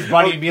his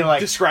buddy being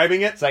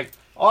describing it. It's like,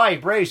 "Oi,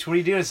 Brace, what are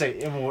you doing?" It's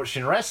like, "I'm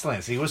watching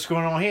wrestling. See what's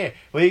going on here.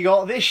 Well, you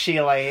got this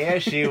Sheila here.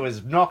 She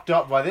was knocked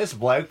up by this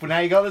bloke, but now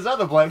you got this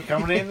other bloke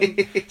coming in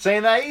and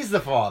saying that he's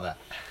the father."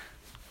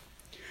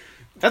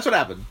 That's what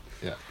happened.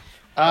 Yeah.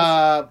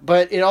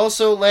 But it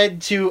also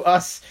led to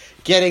us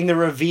getting the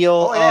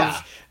reveal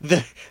of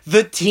the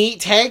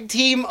tag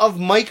team of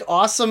Mike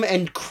Awesome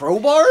and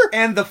Crowbar,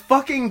 and the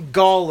fucking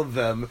gall of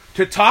them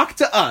to talk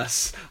to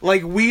us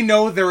like we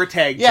know they're a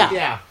tag team.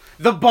 Yeah.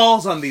 The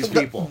balls on these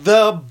people.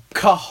 The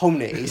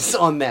cojones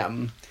on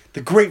them.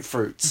 The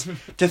grapefruits.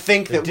 To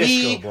think that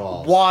we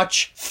balls.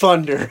 watch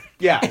Thunder.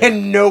 Yeah.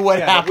 And know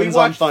what happens we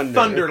watched on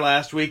Thunder.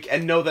 last week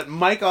and know that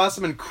Mike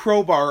Awesome and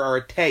Crowbar are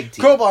a tag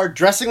team. Crowbar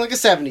dressing like a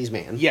 70s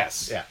man.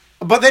 Yes. Yeah.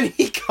 But then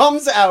he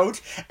comes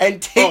out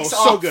and takes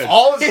off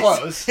all his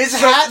clothes. His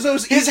hat,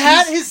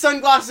 his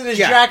sunglasses, and his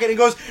jacket, and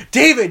goes,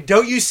 "David,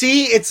 don't you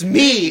see? It's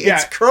me.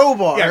 It's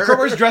Crowbar." Yeah,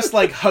 Crowbar's dressed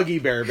like Huggy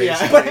Bear,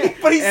 basically.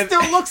 But he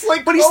still looks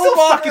like But he's still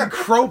fucking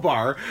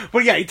Crowbar.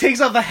 But yeah, he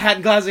takes off the hat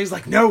and glasses and he's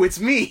like, "No, it's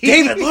me."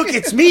 David, look,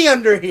 it's me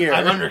under here.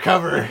 I'm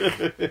undercover.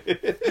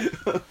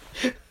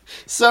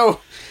 So,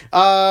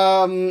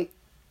 the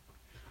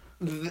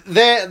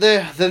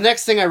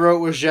next thing I wrote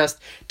was just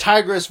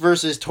Tigress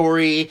versus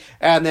Tori,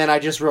 and then I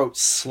just wrote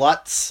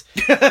sluts,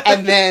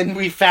 and then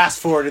we fast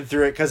forwarded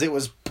through it because it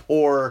was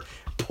poor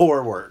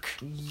work.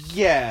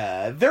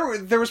 Yeah, there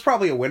was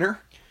probably a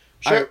winner.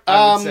 Sure.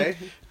 I would say.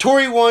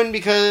 Tori won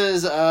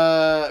because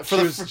for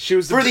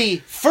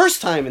the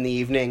first time in the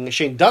evening,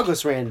 Shane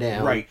Douglas ran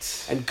down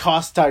and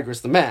cost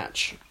Tigress the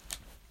match.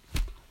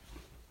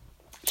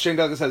 Shane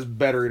Douglas has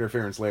better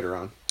interference later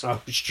on.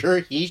 Oh, sure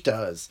he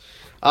does.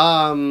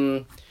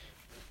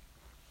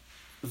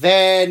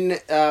 Then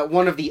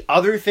one of the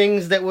other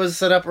things that was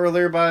set up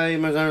earlier by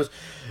Mazzano's...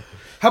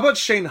 How about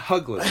Shane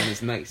Huglet and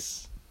his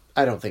nice?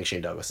 I don't think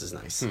Shane Douglas is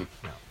nice. No.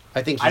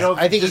 I think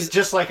he's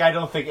just like I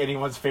don't think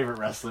anyone's favorite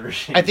wrestler is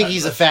Shane I think Douglas.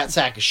 he's a fat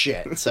sack of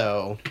shit,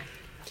 so...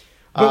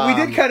 But we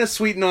did kind of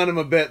sweeten on him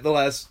a bit the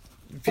last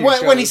few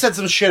when he said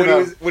some shit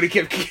when he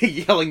kept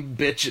yelling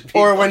bitch at people.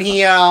 Or when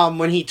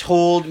he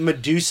told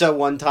Medusa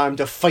one time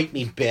to fight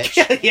me, bitch.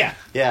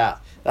 Yeah.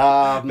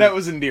 That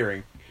was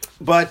endearing.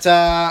 But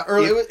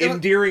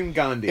endearing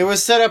Gandhi. It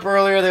was set up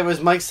earlier that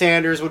was Mike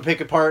Sanders would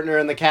pick a partner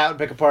and the Cat would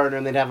pick a partner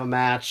and they'd have a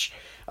match.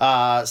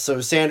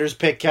 So Sanders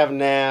picked Kevin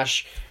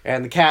Nash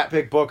and the Cat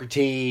picked Booker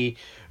T.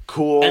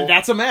 Cool. And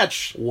that's a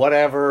match.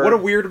 Whatever. What a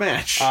weird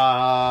match.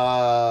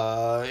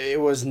 It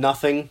was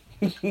nothing.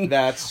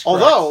 That's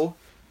Although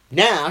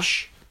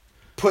Nash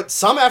put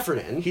some effort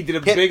in. He did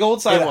a big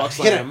old sidewalk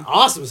slam. Hit an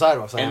awesome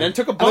sidewalk slam. And then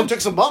took a bump. And then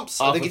took some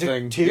bumps. I think he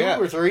took 2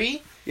 or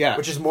 3. Yeah.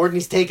 Which is more than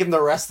he's taken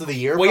the rest of the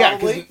year, well,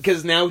 probably. yeah,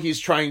 because now he's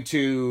trying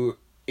to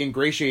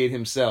ingratiate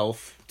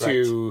himself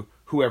to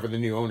whoever the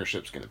new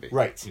ownership's going to be.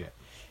 Right. Yeah.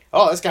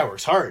 Oh, this guy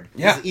works hard.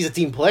 Yeah. He's a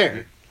team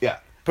player. Yeah.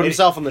 Put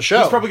himself on the show.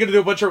 He's probably going to do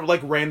a bunch of,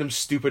 like, random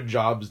stupid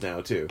jobs now,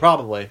 too.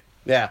 Probably.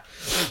 Yeah.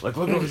 Like,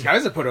 look what these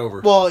guys have put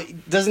over. Well,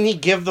 doesn't he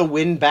give the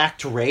win back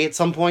to Ray at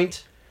some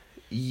point?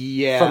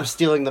 Yeah. From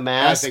stealing the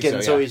mask. I think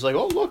and so he's like,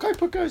 oh, look, I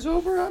put guys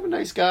over. I'm a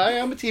nice guy.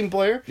 I'm a team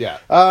player. Yeah.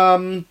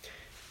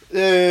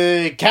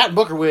 Cat and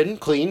Booker win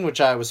clean, which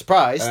I was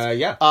surprised.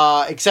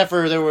 Yeah. Except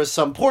for there was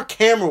some poor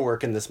camera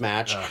work in this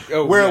match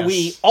where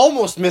we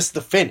almost missed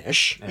the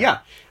finish. Yeah.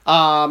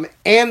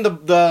 And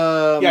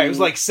the yeah, it was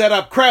like set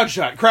up, crowd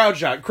shot.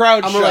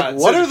 I'm like,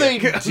 what are they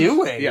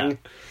doing? Yeah.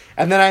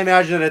 And then I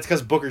imagine that it's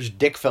because Booker's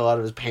dick fell out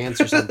of his pants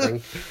or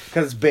something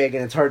because it's big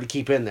and it's hard to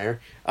keep in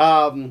there.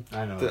 I know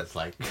what it's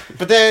like.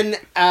 But then,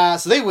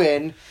 so they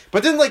win.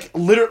 But then,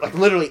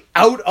 literally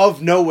out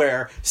of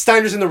nowhere,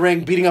 Steiner's in the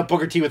ring beating up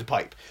Booker T with a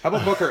pipe. How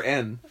about Booker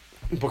N?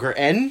 Booker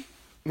N?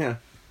 Yeah.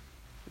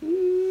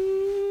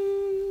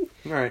 All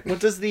right. What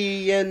does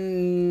the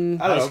N?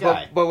 I don't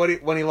know. But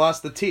when he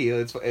lost the T,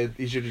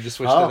 he should have just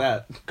switched to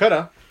that.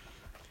 Coulda.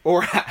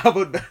 Or how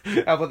about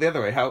the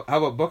other way? How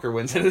about Booker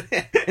wins and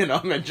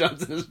Ahmed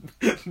Johnson's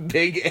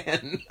big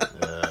N?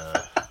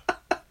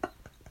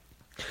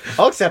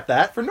 I'll accept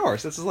that. For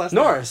Norris. That's his last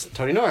name. Norris.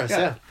 Tony Norris,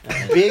 yeah.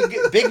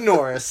 Big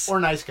Norris. Or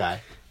nice guy.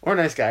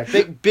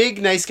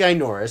 Big nice guy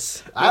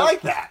Norris. I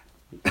like that.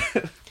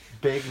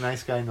 Big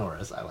nice guy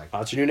Norris. I like that.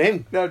 What's your new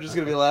name? No, I'm just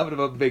going to be laughing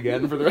about Big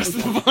N for the rest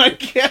of the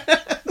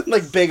podcast.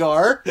 Like Big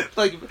R?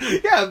 Like,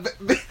 yeah,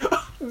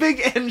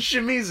 Big N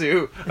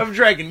Shimizu of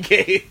Dragon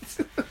Gate.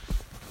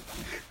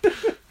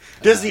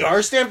 Does the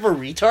R stand for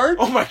retard?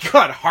 Oh my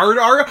god,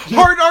 Hard-R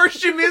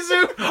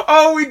Shimizu?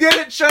 Oh, we did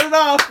it, shut it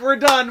off, we're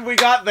done, we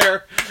got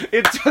there.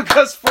 It took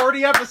us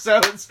 40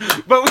 episodes,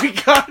 but we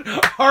got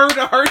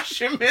Hard-R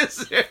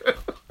Shimizu.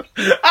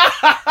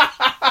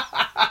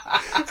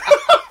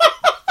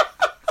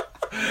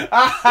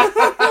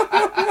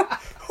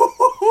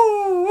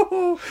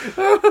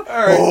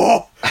 Alright.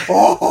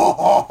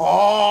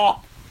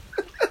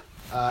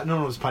 No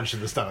one was punched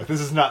in the stomach. This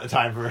is not the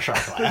time for a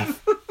shark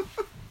laugh.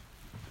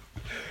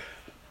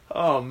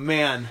 Oh,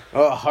 man.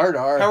 Oh,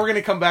 Hard-R. How are we going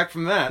to come back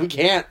from that? We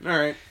can't. All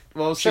right.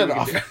 Well, shut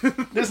off.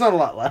 There's not a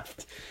lot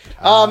left.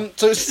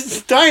 So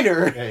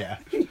Steiner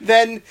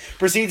then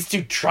proceeds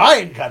to try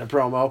and cut a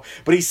promo,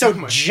 but he's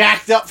so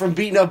jacked up from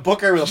beating up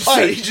Booker with a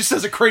pipe. He just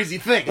says a crazy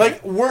thing.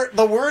 Like,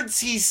 the words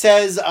he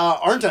says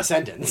aren't a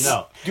sentence.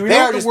 No. Do we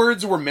know what the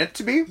words were meant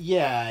to be?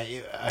 Yeah,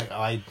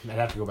 I'd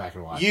have to go back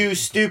and watch. You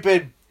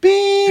stupid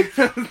beep!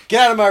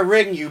 Get out of my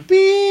ring, you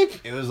beep!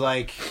 It was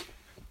like,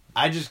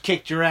 I just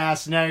kicked your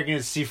ass, now you're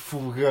gonna see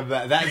something like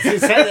that.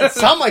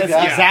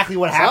 Exactly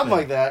what happened. Something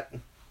like that.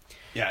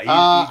 Yeah,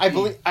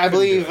 I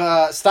believe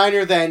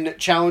Steiner then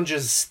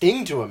challenges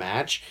Sting to a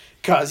match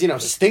because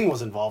Sting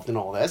was involved in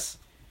all this.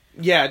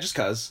 Yeah, just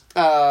cause.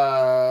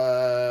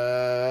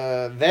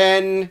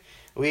 Then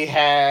we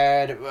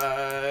had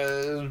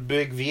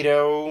Big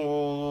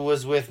Vito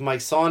was with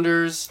Mike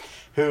Saunders,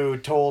 who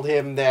told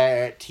him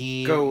that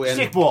he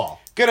stickball.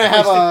 Gonna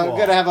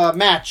have a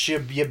match, you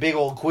big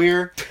old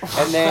queer.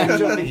 And then I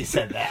don't think he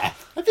said that.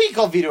 I think he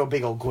called Vito a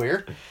big old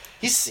queer.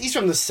 He's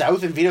from the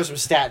South, and Vito's from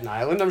Staten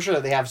Island. I'm sure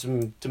that they have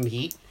some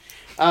heat.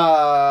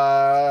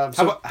 How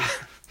about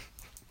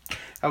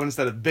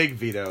instead of Big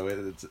Vito,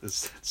 it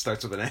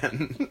starts with an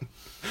N?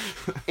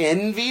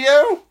 N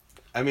Vito?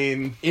 I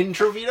mean...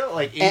 Intro Vito?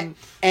 Like in...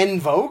 N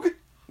Vogue?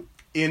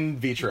 In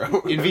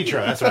vitro. In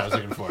vitro, that's what I was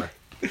looking for.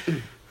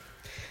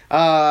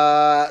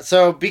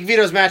 So Big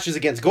Vito's match is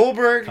against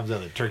Goldberg. Comes out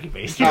of the turkey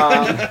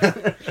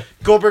baster.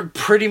 Goldberg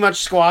pretty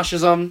much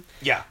squashes him.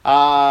 Yeah.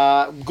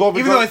 Goldberg,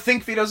 even though I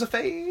think Vito's a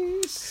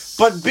face.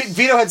 But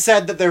Vito had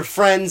said that they're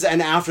friends,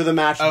 and after the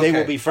match, they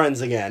will be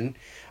friends again.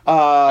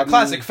 A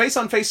classic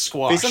face-on-face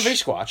squash.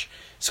 Face-on-face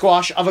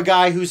squash of a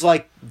guy who's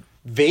like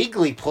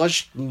vaguely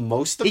pushed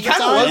most of the time. He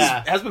kind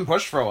of has been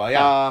pushed for a while,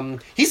 yeah.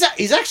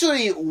 He's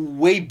actually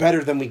way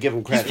better than we give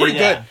him credit. He's pretty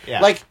good.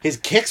 Yeah. Like, his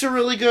kicks are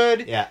really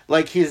good. Yeah.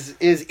 Like, his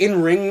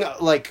in-ring,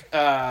 like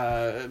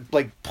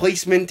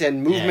placement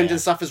and movement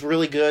and stuff is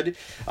really good.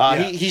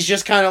 He's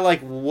just kind of like,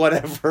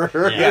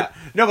 whatever. Yeah.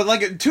 No, but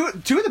like, two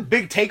of the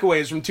big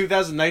takeaways from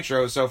 2000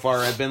 Nitro so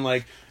far have been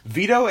like,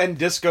 Vito and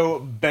Disco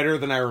better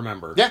than I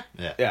remember.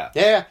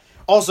 Yeah.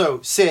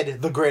 Also,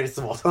 Sid, the greatest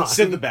of all time.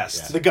 Sid the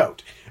best. The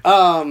GOAT.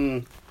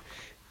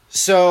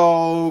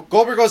 So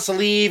Goldberg goes to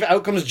leave.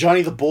 Out comes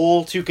Johnny the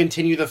Bull to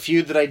continue the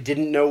feud that I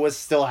didn't know was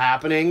still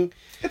happening.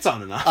 It's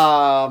on enough.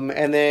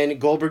 And then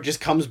Goldberg just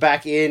comes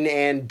back in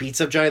and beats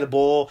up Johnny the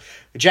Bull.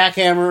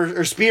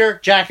 Spear,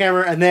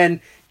 jackhammer, and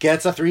then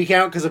gets a 3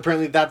 count because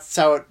apparently that's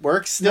how it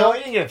works still. No, he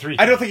didn't get a 3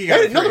 count. I don't think he got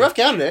it. No, the ref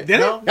counted it.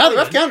 Did no, it? No, the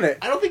ref counted it.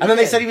 I don't think And he then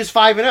they did. said he was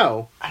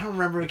 5-0. I don't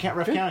remember the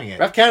ref counting it.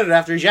 Ref counted it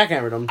after he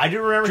jackhammered him. I do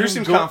remember Drew him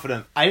seems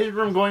confident. I did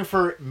remember him going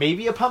for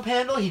maybe a pump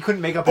handle. He couldn't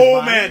make up his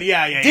mind. Man,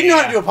 yeah. Didn't know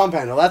how to do a pump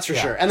handle, that's for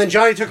sure. And then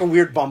Johnny took a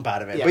weird bump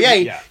out of it. Yeah,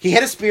 But he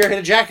hit a spear, hit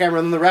a jackhammer,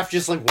 and then the ref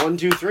just like 1,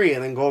 2, 3,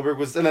 and then Goldberg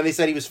was, and then they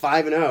said he was 5-0.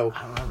 I don't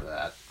remember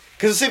that.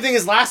 Because the same thing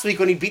as last week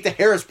when he beat the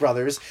Harris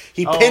brothers,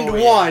 he pinned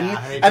one,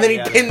 and and then he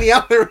pinned the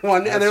other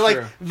one, and they're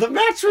true. like, the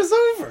match was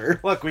over.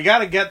 Look, we got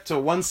to get to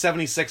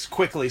 176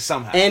 quickly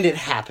somehow. And it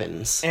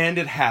happens. And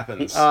it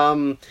happens.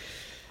 And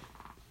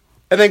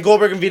then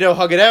Goldberg and Vito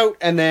hug it out,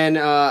 and then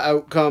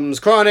out comes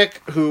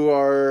Chronic, who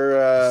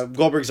are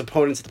Goldberg's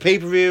opponents at the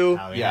pay-per-view.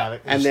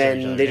 And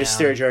then they just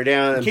stare each other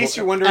down. In case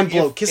you're wondering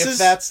blow if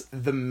that's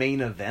the main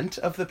event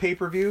of the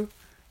pay-per-view,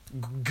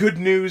 good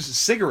news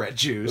cigarette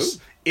juice.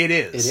 Ooh. It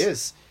is. It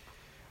is.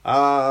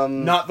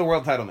 Not the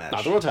world title match.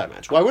 Not the world title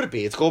match. Why would it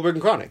be? It's Goldberg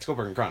and Chronic. It's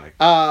Goldberg and Chronic. It's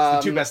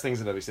the two best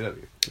things in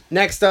WCW.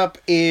 Next up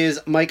is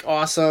Mike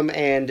Awesome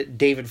and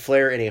David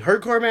Flair in a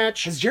hardcore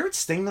match. Has Jarrett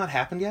Sting not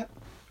happened yet?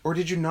 Or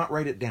did you not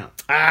write it down?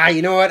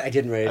 You know what? I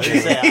didn't write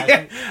it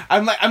down.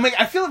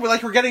 I feel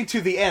like we're getting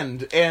to the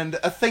end, and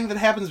a thing that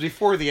happens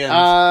before the end.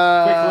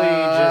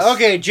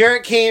 Okay,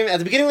 Jarrett came at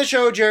the beginning of the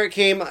show. Jarrett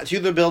came to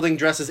the building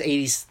dressed as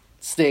 80s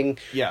Sting.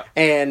 Yeah.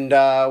 And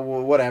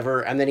whatever.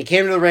 And then he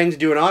came to the ring to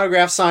do an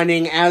autograph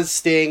signing as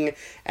Sting,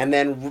 and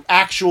then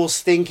actual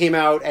Sting came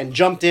out and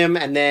jumped him,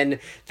 and then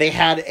they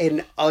had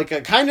a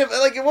kind of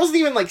like, it wasn't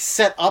even like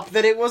set up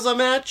that it was a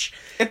match.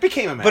 It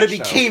became a match. But it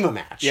became a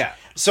match. Yeah.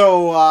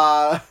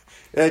 So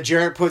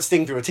Jarrett put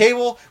Sting through a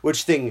table,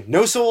 which Sting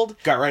no-sold.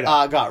 Got right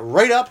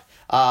up.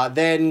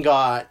 Then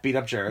got beat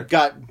up Jarrett.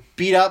 Got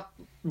beat up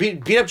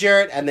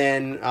Jarrett, and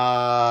then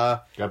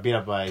got beat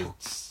up by,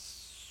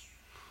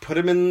 put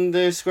him in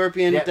the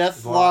Scorpion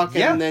Death Lock,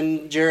 and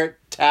then Jarrett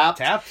tapped,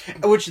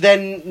 which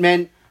then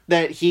meant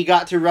that he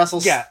got to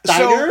wrestle Steiner.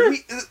 So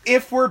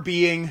if we're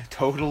being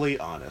totally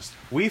honest,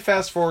 we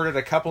fast forwarded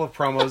a couple of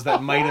promos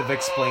that might have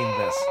explained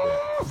this,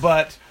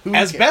 but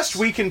as best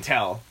we can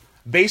tell,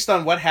 based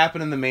on what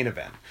happened in the main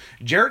event,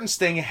 Jarrett and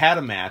Sting had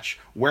a match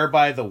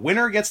whereby the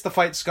winner gets to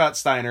fight Scott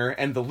Steiner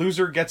and the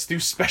loser gets to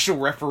special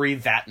referee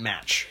that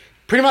match.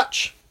 Pretty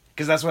much.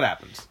 Because that's what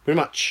happens. Pretty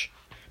much.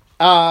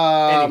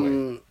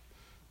 Anyway.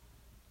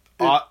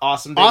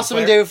 Awesome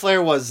and David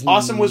Flair was...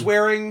 Awesome was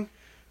wearing...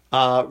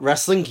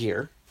 wrestling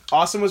gear.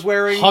 Awesome was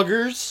wearing...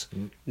 Huggers,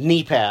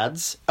 knee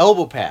pads,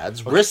 elbow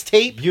pads, wrist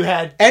tape, you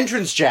had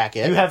entrance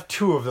jacket. You have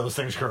 2 of those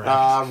things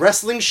correct.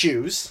 Wrestling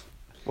shoes.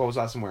 What was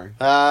Awesome wearing?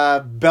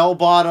 Bell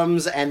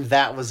bottoms, and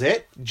that was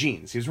it.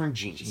 Jeans. He was wearing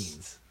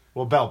jeans.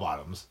 Well, bell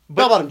bottoms.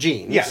 Bell bottom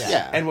jeans. Yes.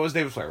 Yeah. And what was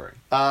David Flair wearing?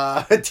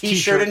 A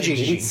t-shirt and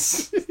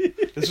jeans.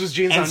 This was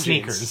jeans and on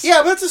sneakers. Jeans.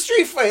 Yeah, but it's a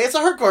street fight. It's a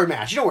hardcore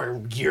match. You don't wear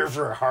gear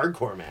for a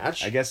hardcore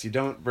match. I guess you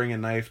don't bring a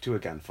knife to a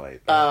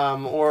gunfight.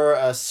 Or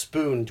a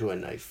spoon to a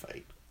knife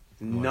fight.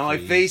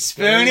 Knifey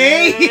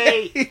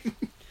spoony!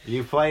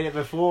 You played it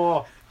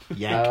before.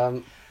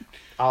 Yank.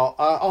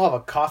 I'll have a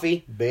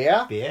coffee.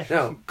 Beer?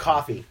 No,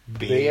 coffee.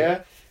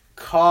 Beer.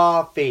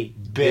 Coffee.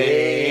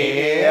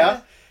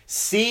 Beer.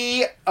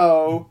 C-O-B-A.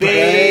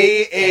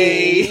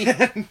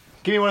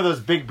 Give me one of those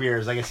big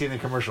beers like I see in the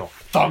commercial.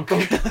 Thunk.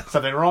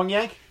 Something wrong,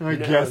 Yank? I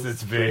guess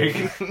it's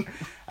big.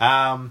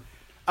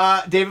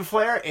 David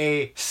Flair,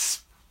 a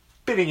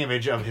spitting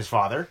image of his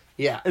father.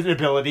 Yeah. An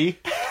ability.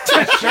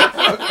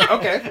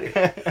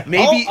 Okay.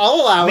 Maybe I'll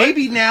allow it.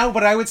 Maybe now,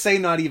 but I would say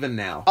not even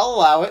now. I'll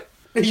allow it.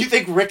 You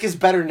think Rick is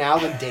better now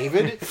than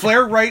David?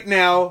 Rick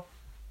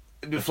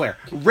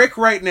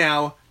right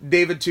now,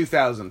 David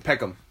 2000.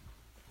 Pick him.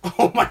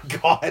 Oh my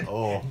god.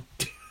 Oh.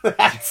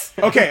 That's...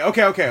 Okay.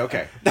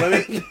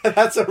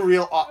 That's a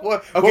real...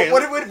 What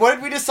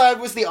did we decide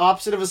was the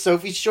opposite of a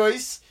Sophie's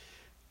choice?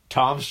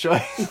 Tom's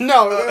choice?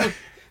 No.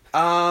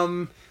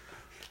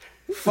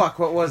 Fuck,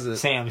 what was it?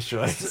 Sam's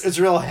choice. It's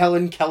real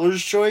Helen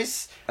Keller's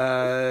choice.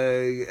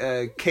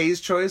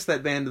 Kay's choice,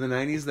 that band in the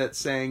 90s that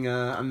sang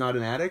I'm Not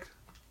an Addict.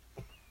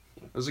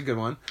 That was a good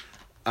one.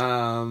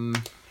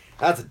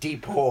 That's a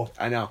deep hole.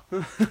 I know.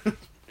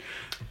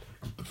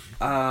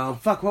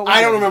 Fuck, what was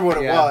I don't it? remember what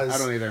it was. I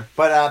don't either.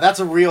 But that's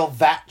a real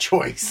that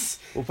choice.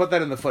 We'll put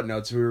that in the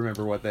footnotes if we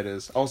remember what that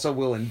is. Also,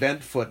 we'll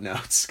invent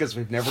footnotes, because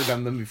we've never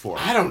done them before.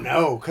 I don't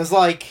know, because,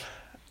 like,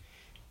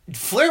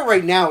 Flair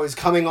right now is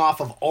coming off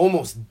of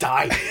almost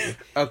dying.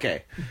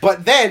 Okay.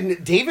 But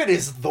then, David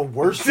is the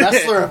worst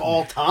wrestler of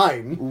all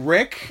time.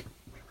 Rick,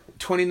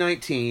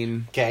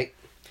 2019. Okay.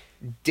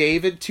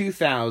 David,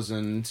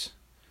 2000.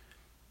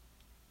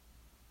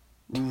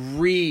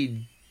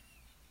 Reed,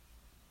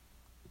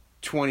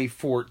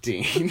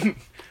 2014.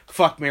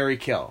 Fuck, marry,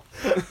 kill.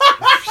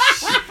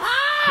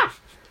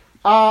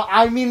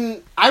 I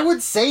mean, I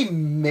would say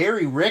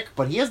marry Rick,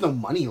 but he has no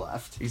money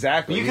left.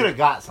 Exactly. You could have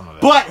got some of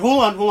it. But,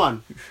 hold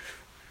on.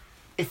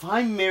 If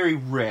I marry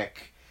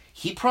Rick,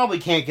 he probably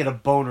can't get a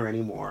boner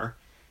anymore.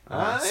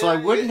 So I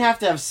wouldn't have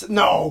to have...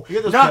 No. You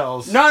get those not,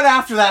 pills. Not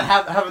after that,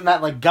 having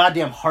that, like,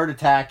 goddamn heart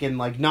attack and,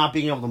 like, not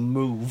being able to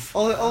move.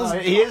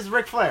 He is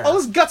Ric Flair. All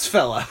his guts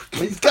fell out.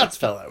 His guts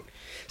fell out.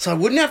 So I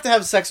wouldn't have to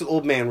have sex with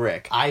old man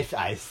Rick. I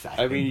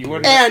mean, you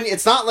wouldn't... And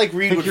it's not like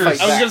Reed would fight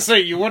back. I was going to say,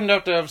 you wouldn't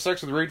have to have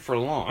sex with Reed for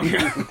long.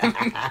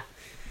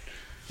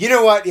 You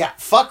know what? Yeah,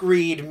 fuck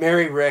Reed,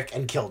 marry Rick,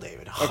 and kill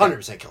David.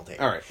 100% kill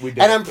David. All right, we did.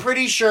 And I'm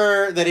pretty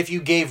sure that if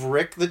you gave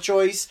Rick the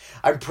choice,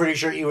 I'm pretty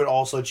sure he would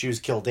also choose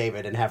kill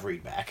David and have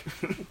Reed back.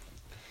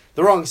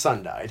 The wrong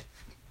son died.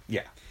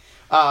 Yeah.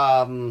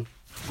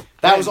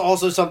 That was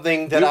also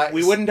something that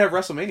we wouldn't have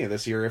WrestleMania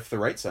this year if the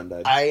right son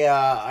died.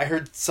 I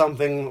heard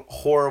something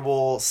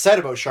horrible said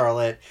about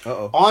Charlotte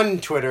on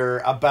Twitter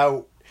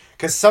about...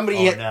 Because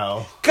somebody...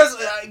 no. Because,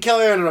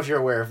 Kelly, I don't know if you're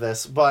aware of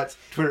this, but...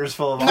 Twitter's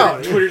full of...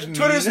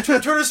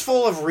 Twitter's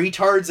full of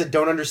retards that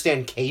don't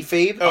understand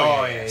kayfabe.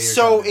 Oh, yeah.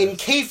 So, in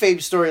kayfabe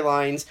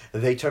storylines,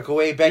 they took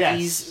away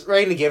Becky's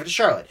right and gave it to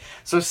Charlotte.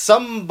 So,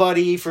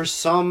 somebody for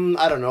some...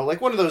 I don't know,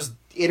 like one of those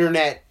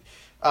internet...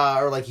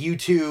 or like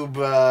YouTube,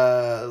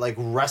 like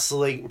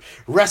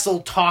Wrestle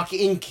Talk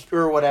Inc.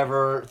 or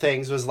whatever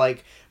things was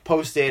like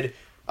posted,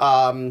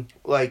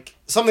 like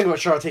something about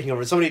Charlotte taking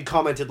over. Somebody had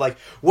commented like,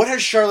 "What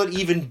has Charlotte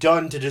even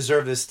done to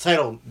deserve this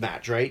title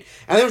match?" Right,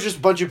 and there was just a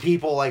bunch of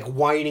people like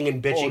whining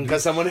and bitching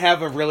because someone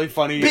have a really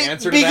funny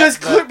answer to because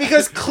that.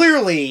 Because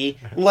clearly,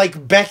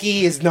 like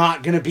Becky is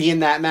not going to be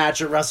in that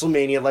match at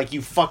WrestleMania. Like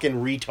you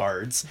fucking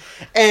retards,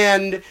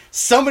 and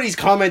somebody's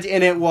comment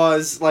in it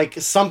was like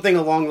something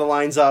along the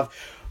lines of.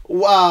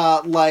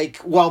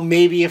 Like, well,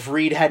 maybe if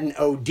Reed hadn't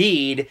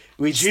OD'd,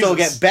 we'd still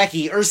get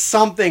Becky, or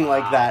something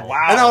like that.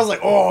 Wow. And I was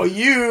like, oh,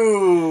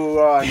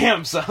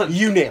 damn, son.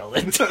 You nailed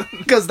it.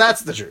 Because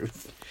that's the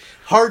truth.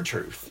 Hard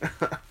truth.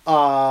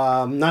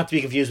 Not to be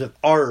confused with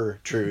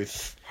R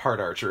truth.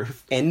 Hard-R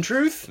truth. N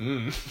truth?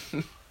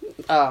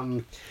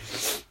 But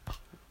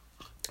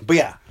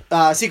yeah.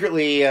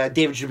 Secretly,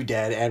 David should be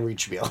dead and Reed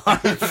should be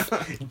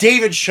alive.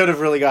 David should have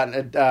really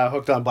gotten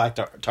hooked on black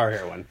tar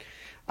heroin.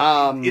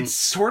 It's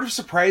sort of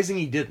surprising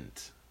he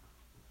didn't.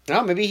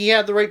 No, maybe he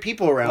had the right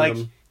people around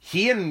him.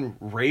 He and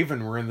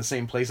Raven were in the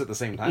same place at the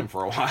same time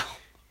for a while.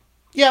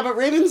 Yeah, but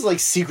Raven's like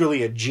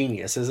secretly a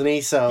genius, isn't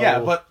he? So yeah,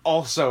 but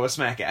also a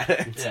smack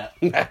addict.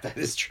 Yeah, that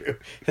is true.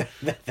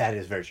 That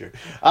is very true.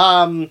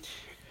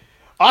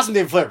 Awesome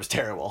David Flair was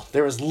terrible.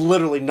 There was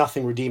literally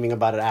nothing redeeming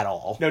about it at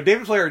all. No,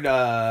 David Flair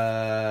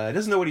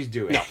doesn't know what he's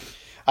doing.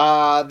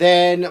 No.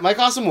 Then Mike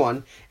Awesome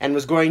won and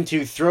was going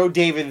to throw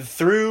David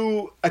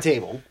through a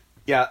table.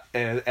 Yeah,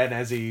 and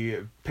as he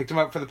picked him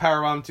up for the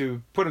powerbomb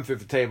to put him through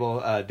the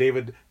table,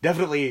 David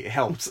definitely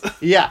helped.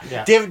 Yeah,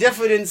 David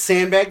definitely didn't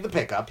sandbag the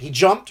pickup. He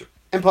jumped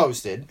and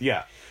posted.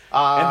 Yeah.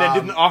 And then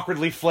didn't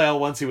awkwardly flail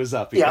once he was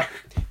up either. Yeah.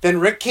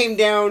 Then Rick came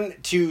down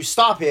to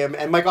stop him,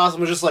 and Mike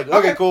Awesome was just like,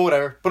 okay, cool,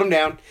 whatever. Put him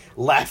down.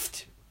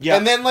 Left. Yeah.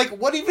 And then, like,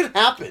 what even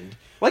happened?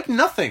 Like,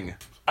 nothing.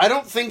 I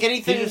don't think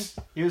anything...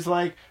 He was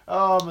like,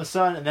 oh, my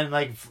son. And then,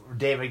 like,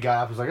 David got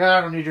up and was like, oh,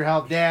 I don't need your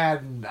help,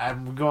 Dad. And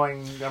I'm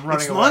running away.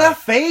 It's not a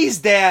phase,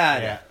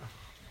 Dad. Yeah.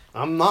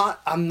 I'm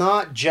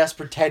not just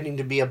pretending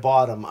to be a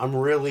bottom. I'm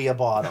really a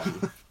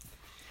bottom.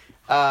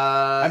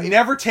 I'm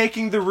never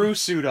taking the Roo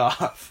suit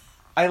off.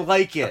 I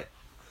like it.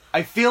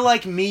 I feel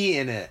like me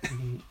in it.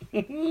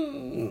 Leave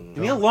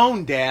me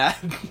alone, Dad.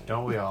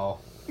 Don't we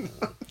all?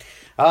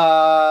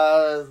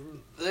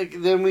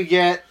 Then we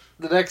get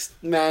the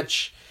next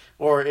match,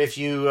 or if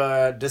you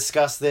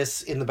discuss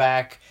this in the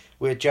back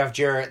with Jeff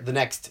Jarrett, the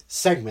next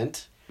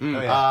segment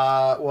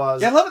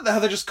was... Yeah, I love it how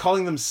they're just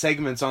calling them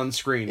segments on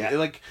screen. Yeah.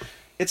 Like,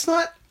 it's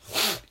not,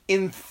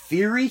 in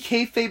theory,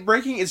 kayfabe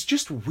breaking. It's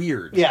just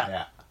weird.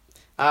 Yeah.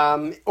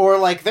 Or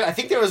like, I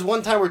think there was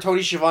one time where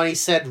Tony Schiavone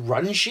said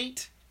 "run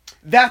sheet."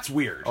 That's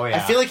weird. Oh yeah, I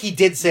feel like he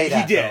did say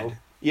that. He did. Though.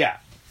 Yeah.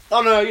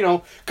 Oh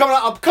no, coming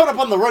up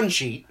on the run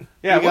sheet.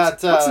 Yeah. We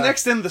what's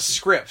next in the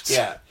script?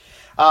 Yeah.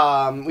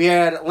 We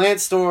had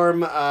Lance Storm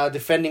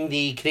defending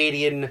the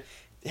Canadian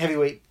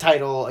heavyweight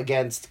title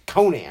against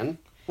Conan.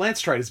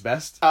 Lance tried his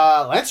best.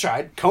 Lance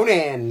tried.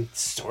 Conan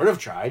sort of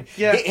tried.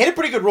 Yeah. He hit a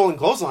pretty good rolling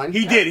clothesline.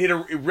 He did.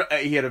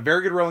 He had a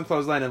very good rolling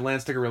clothesline, and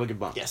Lance took a really good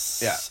bump.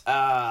 Yes. Yeah.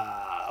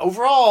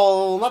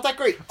 Overall, not that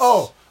great.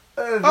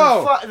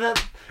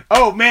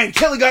 Oh man,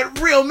 Kelly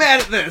got real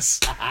mad at this.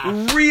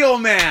 Real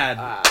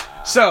mad.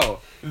 So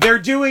they're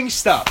doing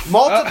stuff.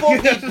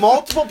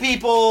 Multiple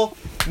people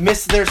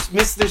miss their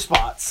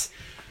spots.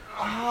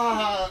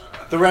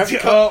 The ref.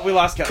 We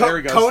lost Kelly. There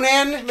we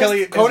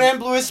go. Conan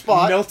blew his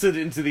spot. Melted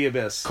into the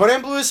abyss.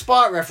 Conan blew his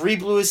spot. Referee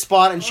blew his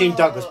spot, and Shane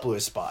Douglas blew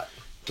his spot.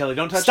 Kelly,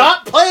 don't touch.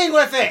 Stop playing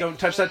with it. Don't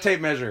touch that tape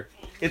measure.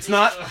 It's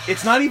not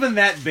even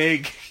that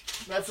big.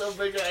 That's how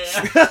big I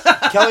am.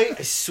 Kelly,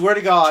 I swear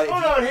to God. Oh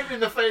no, it hit me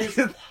in the face.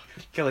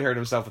 Kelly hurt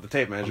himself with the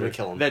tape measure. I'm gonna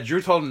kill him. That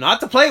Drew told him not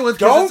to play with.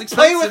 Don't it's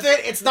play with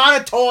it. It's not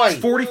a toy.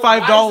 $45. Why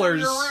is it in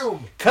your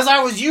room? Because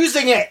I was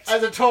using it.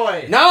 As a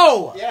toy.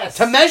 No. Yes.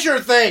 To measure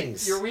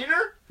things. Your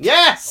wiener?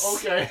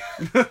 Yes. Okay.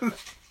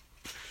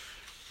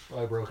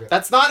 I broke it.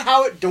 That's not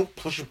how it. Don't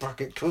push a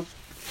bucket. Give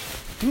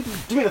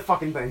me the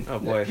fucking thing. Oh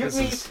boy, Give this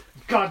me is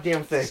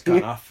goddamn thing.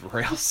 gone off the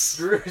rails.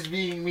 Drew's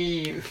being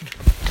mean.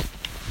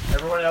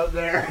 Everyone out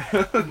there,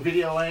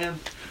 video land.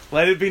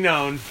 Let it be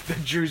known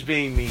that Drew's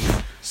being mean.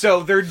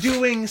 So they're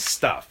doing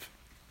stuff.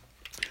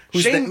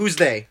 Who's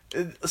they?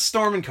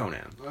 Storm and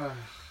Conan.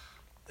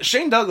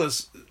 Shane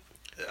Douglas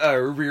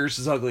rears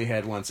his ugly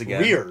head once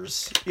again.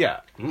 Rears.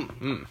 Yeah.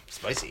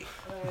 Spicy.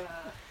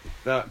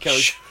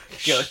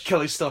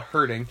 Kelly's still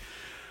hurting.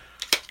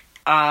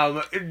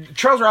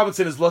 Charles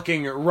Robinson is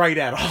looking right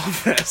at all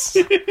of this.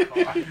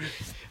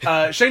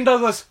 Shane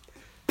Douglas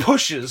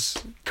pushes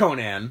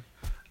Conan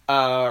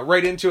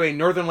right into a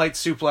Northern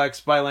Lights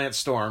suplex by Lance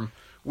Storm,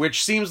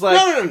 which seems like...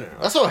 No.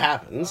 That's what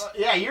happens.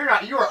 Yeah, you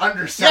were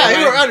underselling. Yeah,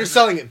 you were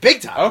underselling it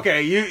big time.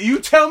 Okay, you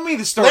tell me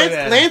the story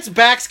then. Lance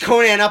backs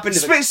Conan up into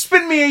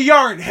Spin me a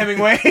yarn,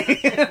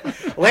 Hemingway.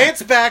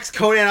 Lance backs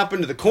Conan up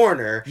into the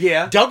corner.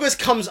 Yeah. Douglas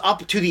comes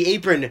up to the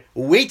apron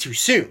way too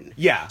soon.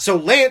 Yeah. So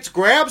Lance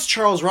grabs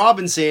Charles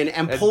Robinson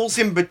and pulls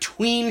him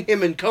between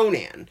him and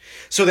Conan.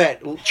 So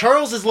that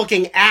Charles is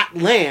looking at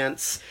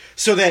Lance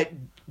so that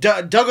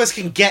Douglas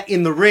can get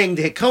in the ring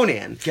to hit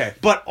Conan. Okay.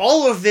 But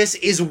all of this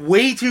is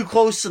way too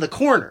close to the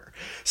corner.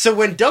 So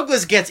when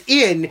Douglas gets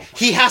in,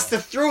 he has to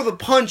throw the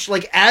punch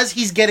like as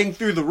he's getting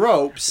through the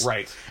ropes.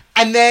 Right.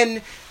 And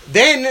then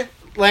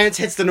Lance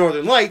hits the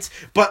Northern Lights,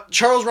 but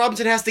Charles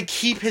Robinson has to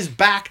keep his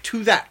back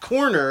to that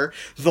corner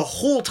the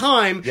whole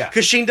time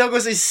because Shane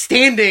Douglas is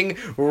standing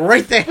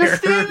right there.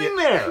 Just standing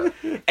there.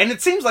 And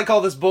it seems like all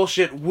this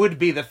bullshit would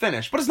be the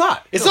finish, but it's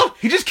not. It's not.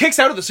 He just kicks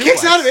out of the suplex.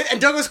 Kicks out of it, and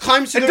Douglas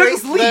climbs through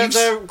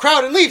the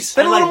crowd and leaves.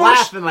 Then And a little like more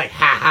laughing, like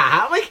ha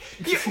ha ha. Like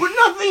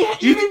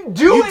you didn't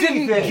do You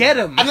anything. didn't get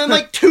him. And then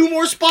like 2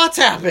 more spots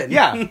happen.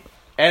 Yeah. And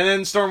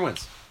then Storm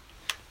wins.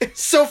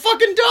 It's so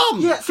fucking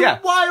dumb. Yeah. So Yeah.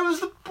 what was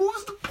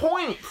the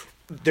point?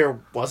 There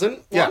wasn't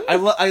one? Yeah,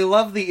 I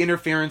love the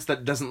interference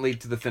that doesn't lead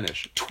to the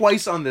finish.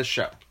 Twice on this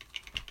show.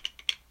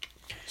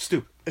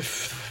 Stupid.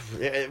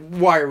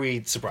 Why are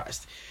we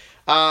surprised?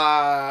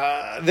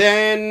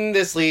 Then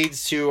this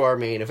leads to our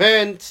main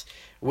event,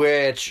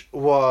 which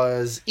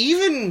was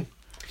even...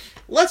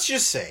 Let's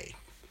just say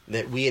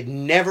that we had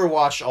never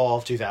watched all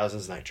of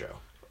 2000's Nitro.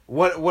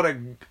 What a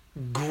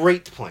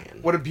Great plan.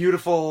 what a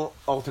beautiful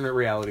alternate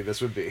reality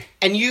this would be.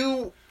 And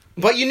you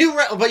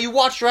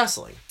watched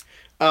wrestling.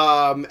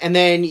 And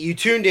then you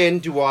tuned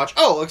in to watch,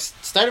 it's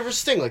Steiner vs.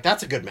 Sting, like,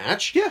 that's a good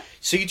match. Yeah.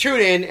 So you tune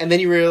in, and then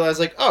you realize,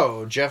 like,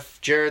 Jeff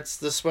Jarrett's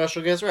the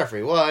special guest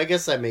referee. Well, I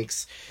guess that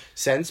makes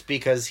sense,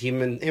 because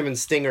him and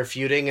Sting are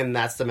feuding, and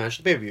that's the match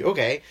of the pay-per-view.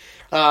 Okay.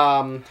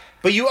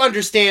 But you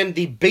understand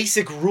the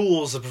basic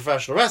rules of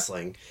professional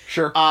wrestling.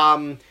 Sure.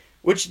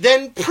 Which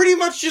then pretty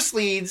much just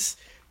leads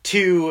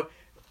to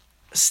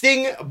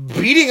Sting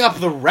beating up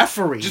the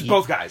referee. Just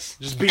both guys.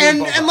 Just beating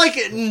both And up.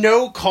 like,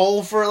 no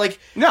call for, like...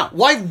 No.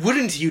 Why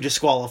wouldn't you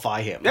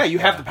disqualify him? Yeah, you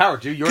have the power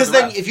to. You're Because the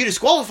then, ref. if you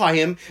disqualify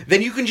him,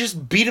 then you can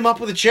just beat him up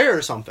with a chair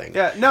or something.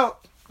 Yeah, no.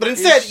 But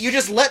instead, you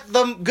just let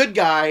the good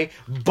guy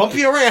bump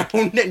you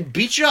around and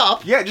beat you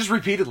up. Yeah, just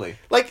repeatedly.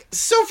 Like,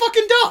 so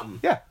fucking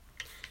dumb. Yeah.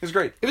 It was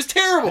great. It was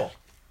terrible.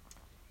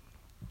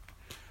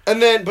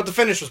 And then, but the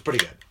finish was pretty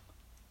good.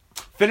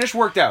 Finish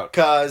worked out.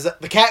 Because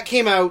the cat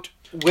came out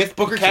with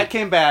Booker T. Cat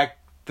came back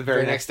the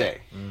very next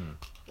day.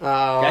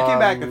 Cat came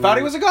back. They thought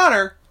he was a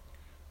goner.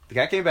 The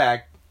cat came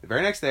back the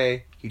very next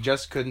day. He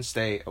just couldn't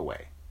stay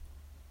away.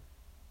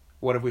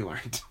 What have we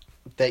learned?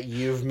 That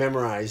you've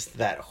memorized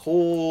that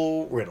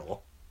whole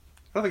riddle.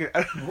 I don't think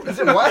it, Is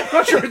it what?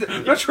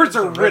 I'm not sure it's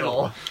a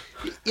riddle.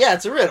 Yeah,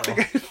 it's a riddle.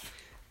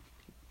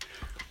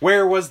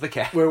 Where was the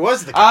cat? Where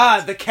was the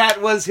cat? The cat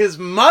was his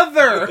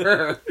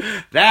mother.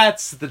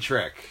 That's the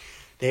trick.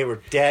 They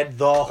were dead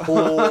the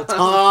whole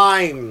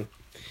time.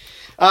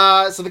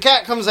 So the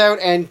cat comes out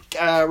and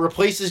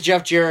replaces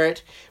Jeff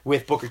Jarrett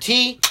with Booker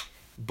T.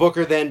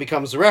 Booker then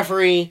becomes the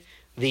referee.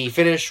 The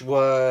finish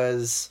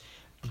was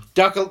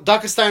duck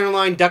a Steiner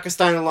line,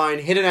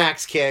 hit an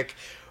axe kick.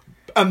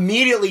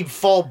 immediately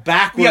fall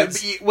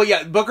backwards.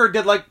 Booker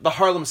did like the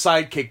Harlem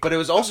sidekick, but it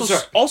was also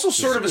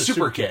sort of a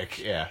super kick.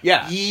 Yeah.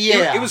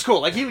 It was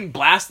cool. Like he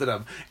blasted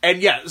him,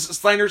 and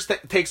Steiner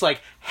takes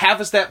like half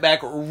a step back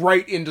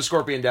right into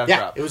Scorpion Death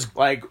Drop. It was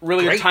like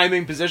really great.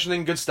 timing,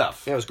 positioning, good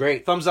stuff. It was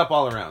great. Thumbs up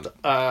all around.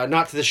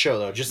 Not to the show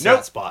though, just to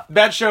that spot.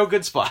 Bad show,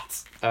 good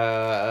spots.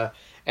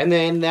 And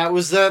then that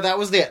was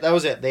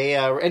it. They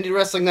ended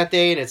wrestling that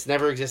day, and it's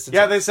never existed.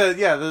 Yeah, they said,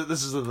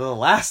 this is the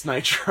last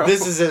Nitro.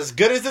 This is as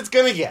good as it's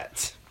gonna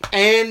get,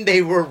 and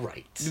they were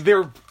right.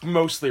 They're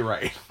mostly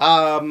right.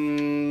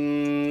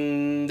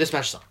 This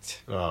match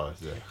sucked. Oh,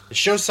 the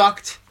show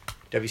sucked.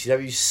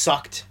 WCW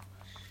sucked.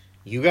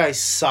 You guys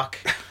suck.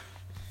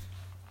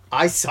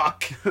 I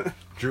suck.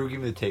 Drew,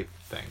 give me the tape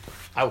thing.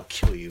 I will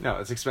kill you. No,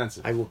 it's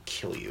expensive. I will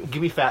kill you.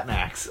 Give me Fat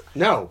Max.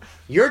 No,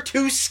 you're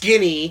too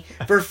skinny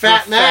for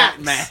Fat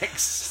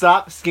Max.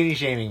 Stop skinny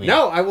shaming me.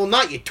 No, I will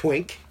not, you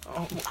twink.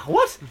 Oh,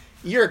 what?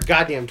 You're a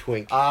goddamn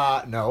twink.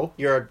 No.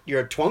 You're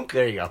a twunk?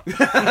 There you go.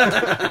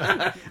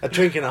 A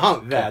twink and a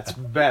hunk. That's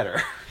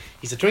better.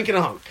 He's a twink and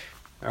a hunk.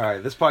 All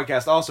right, this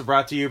podcast also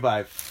brought to you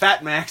by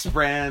Fat Max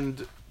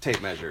brand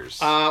tape measures.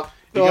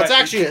 It's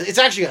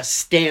actually a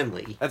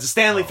Stanley. That's a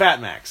Stanley Fat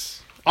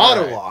Max.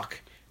 Auto All right.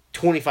 lock,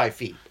 25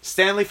 feet.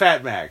 Stanley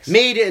Fat Max.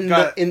 Made in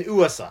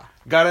USA.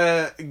 Got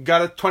a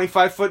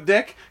 25-foot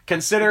dick?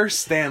 Consider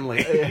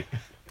Stanley.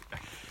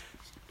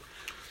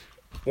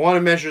 Want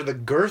to measure the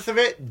girth of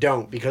it?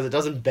 Don't, because it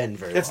doesn't bend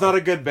very well. It's not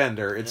a good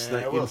bender. It's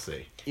we'll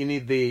see. You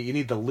need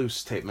the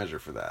loose tape measure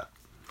for that.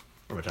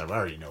 Which I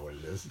already know what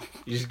it is.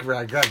 You just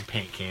grab a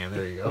paint can.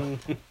 There you go.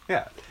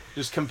 Yeah.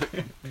 Just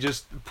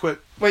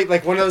put. Wait,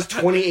 like one of those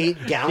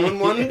 28-gallon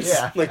ones?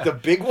 Yeah. Like the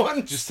big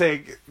ones? Just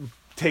take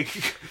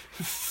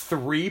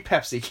 3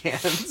 Pepsi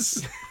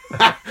cans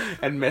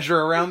and measure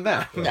around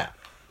them. Yeah.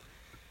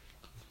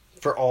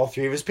 For all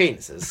 3 of his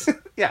penises.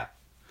 Yeah.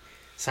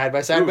 Side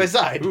by side by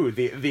side. Ooh,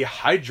 the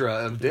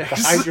Hydra of dicks. The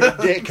Hydra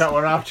dick. Cut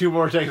one off, 2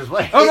 more take his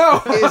place.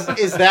 Oh no!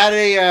 Is that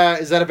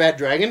a bad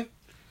dragon?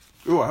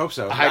 Ooh, I hope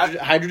so. A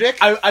Hydra dick?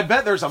 I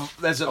bet there's at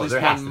least there has to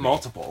one be.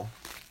 multiple.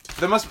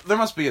 There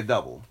must be a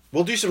double.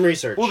 We'll do some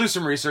research. We'll do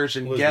some research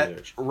and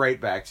get right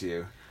back to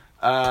you.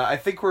 I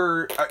think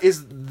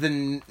is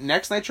the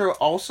next Nitro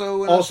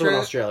also in Australia?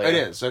 in Australia. It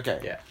is, okay.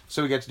 Yeah.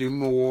 So we get to do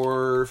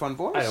more Fun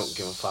Force? I don't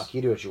give a fuck.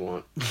 You do what you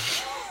want.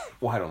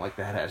 Well, I don't like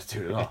that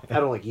attitude at all. I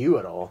don't like you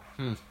at all.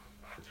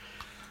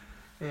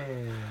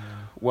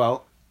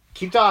 Well,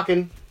 Keep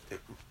talking.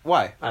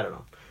 why? I don't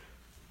know.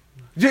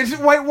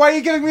 Why are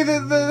you giving me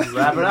the...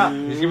 Wrap it up.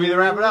 He's giving me the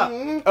wrap it up.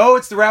 Oh,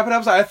 it's the wrap it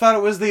up. I thought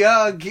it was the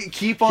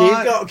keep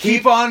on going.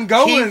 Keep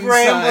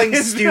rambling,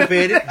 sign.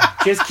 stupid.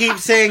 Just keep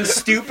saying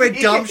stupid,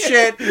 dumb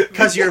shit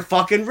because you're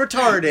fucking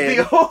retarded.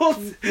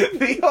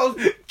 The old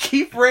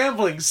keep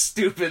rambling,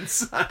 stupid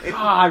sign.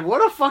 God,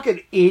 what a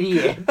fucking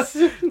idiot.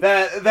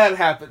 That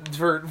happened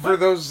for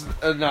those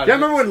not. Do you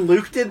remember when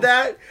Luke did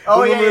that?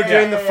 Oh, when yeah, we were yeah,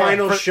 doing yeah, the yeah.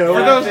 final show.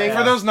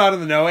 For those not in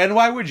the know, and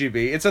why would you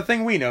be? It's a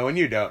thing we know and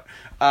you don't.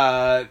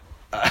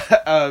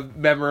 A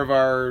member of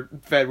our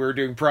Fed, we were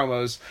doing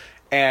promos,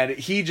 and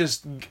he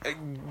just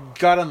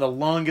got on the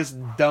longest,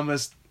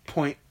 dumbest,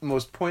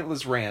 most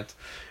pointless rant.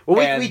 Well,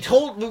 And- we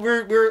told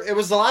it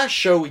was the last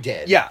show we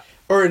did. Yeah.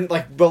 Or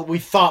well, we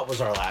thought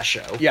was our last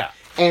show. Yeah.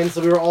 And so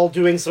we were all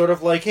doing sort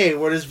of like, hey,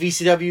 what is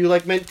VCW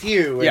like meant to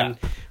you? And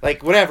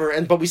like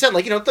whatever. But we said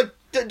like, like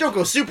don't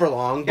go super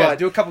long, Yeah, but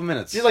do a couple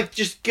minutes.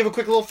 just give a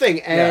quick little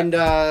thing. And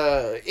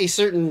a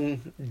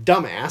certain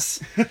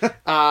dumbass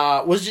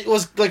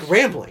was like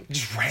rambling.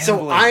 Just rambling.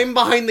 So I'm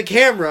behind the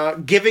camera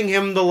giving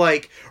him the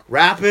like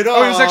wrap it up.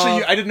 Oh, it was actually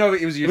you. I didn't know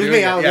it was you It was doing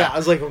me. it. I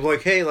was like,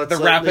 hey, let's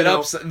The wrap it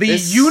up, the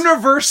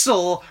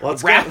universal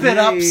let's wrap go. it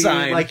up Hey,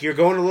 sign. Like you're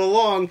going a little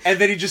long. And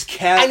then he just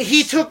kept. And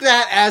he took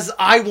that as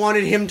I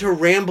wanted him to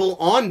ramble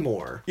on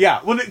more.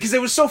 Yeah, well, because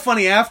it was so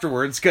funny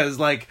afterwards, because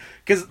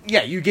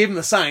you gave him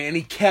the sign, and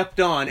he kept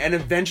on, and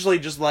eventually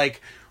just,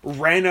 like,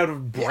 ran out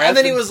of breath. And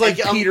then he was like,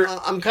 Peter,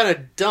 I'm kind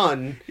of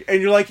done.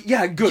 and you're like,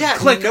 yeah, good, Yeah,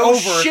 click no over.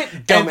 shit,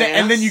 and, dumbass.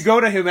 and then you go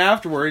to him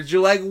afterwards,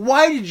 you're like,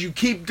 why did you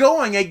keep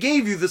going? I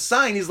gave you the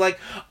sign. He's like,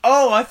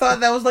 oh, I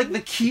thought that was like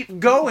the keep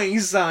going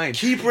sign.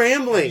 Keep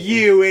rambling.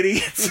 You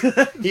idiots.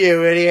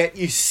 You idiot.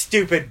 You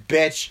stupid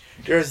bitch.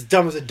 You're as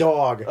dumb as a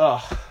dog.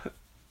 Oh,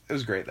 it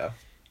was great, though.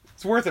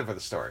 It's worth it for the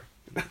story.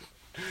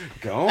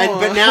 Go on.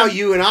 But now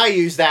you and I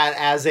use that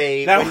as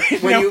a...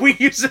 we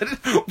use it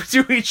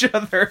to each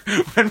other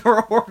when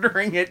we're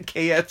ordering at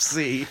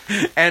KFC.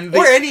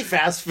 Or any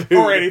fast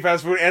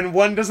food. And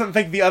one doesn't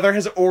think the other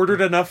has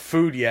ordered enough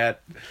food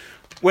yet.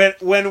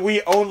 When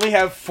we only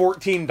have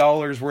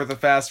 $14 worth of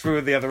fast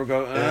food, the other will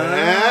go,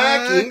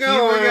 keep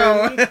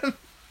going.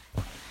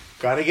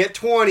 Gotta get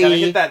 20. Gotta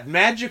get that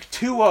magic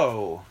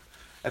 2-0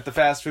 at the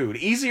fast food.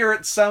 Easier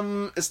at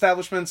some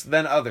establishments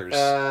than others.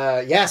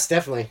 Yes,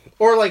 definitely.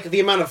 Or like the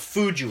amount of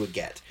food you would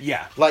get.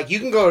 Yeah. Like you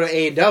can go to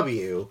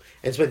A&W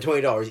and spend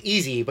 $20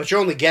 easy, but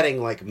you're only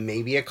getting like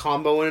maybe a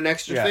combo and an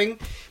extra thing.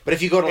 But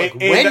if you go to like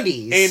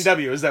Wendy's...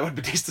 A&W, is that what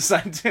Batista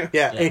signed to?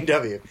 Yeah,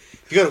 A&W.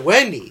 If you go to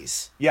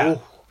Wendy's... Yeah.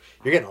 ooh,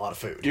 you're getting a lot of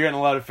food. You're getting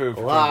a lot of food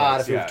for A lot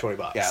of $20, food yeah. for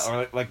 $20. Yeah,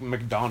 or like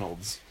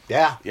McDonald's.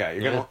 Yeah. Yeah,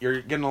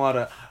 you're getting a lot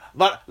of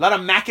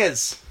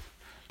Maccas.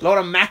 A lot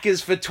of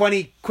Maccas for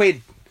 20 quid.